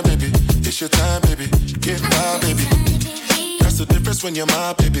your time, baby. It's your time, baby. Get my baby. That's the difference when you're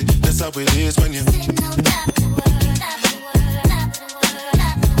my baby. That's how it is when you.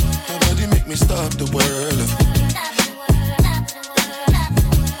 Nobody make me stop the world.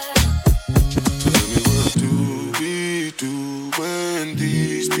 Tell me what do we do when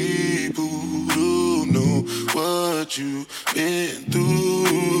these people don't know what you've been through?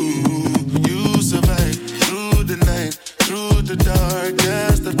 You survive through the night, through the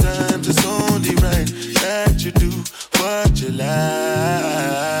darkest of times. It's only right that you do what you like.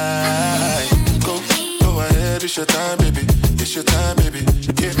 Go ahead, it's your time, baby. It's your time, baby.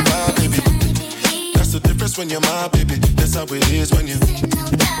 Get my baby. That's the difference when you're my baby. That's how it is when you.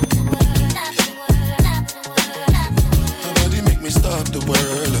 Nobody make me stop the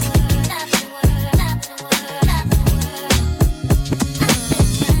world.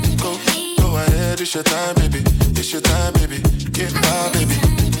 Go ahead, it's your time, baby. It's your time, baby. Get my baby.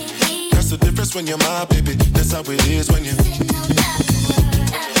 That's the difference when you're my baby. That's how it is when you.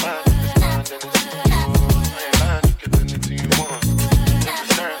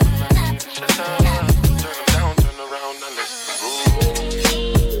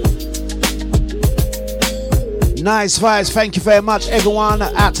 Nice vibes, thank you very much everyone.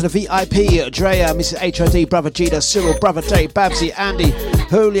 Out to the VIP, Drea, Mrs. HOD, Brother Gita, Cyril, Brother Dave, Babsy, Andy,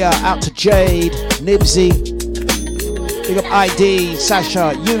 Julia, out to Jade, Nibsy, big up ID,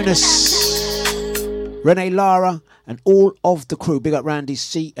 Sasha, Eunice, Renee, Lara, and all of the crew. Big up Randy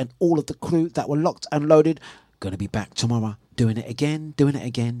C and all of the crew that were locked and loaded. Gonna be back tomorrow, doing it again, doing it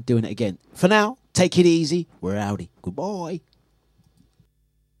again, doing it again. For now, take it easy, we're outie. Goodbye.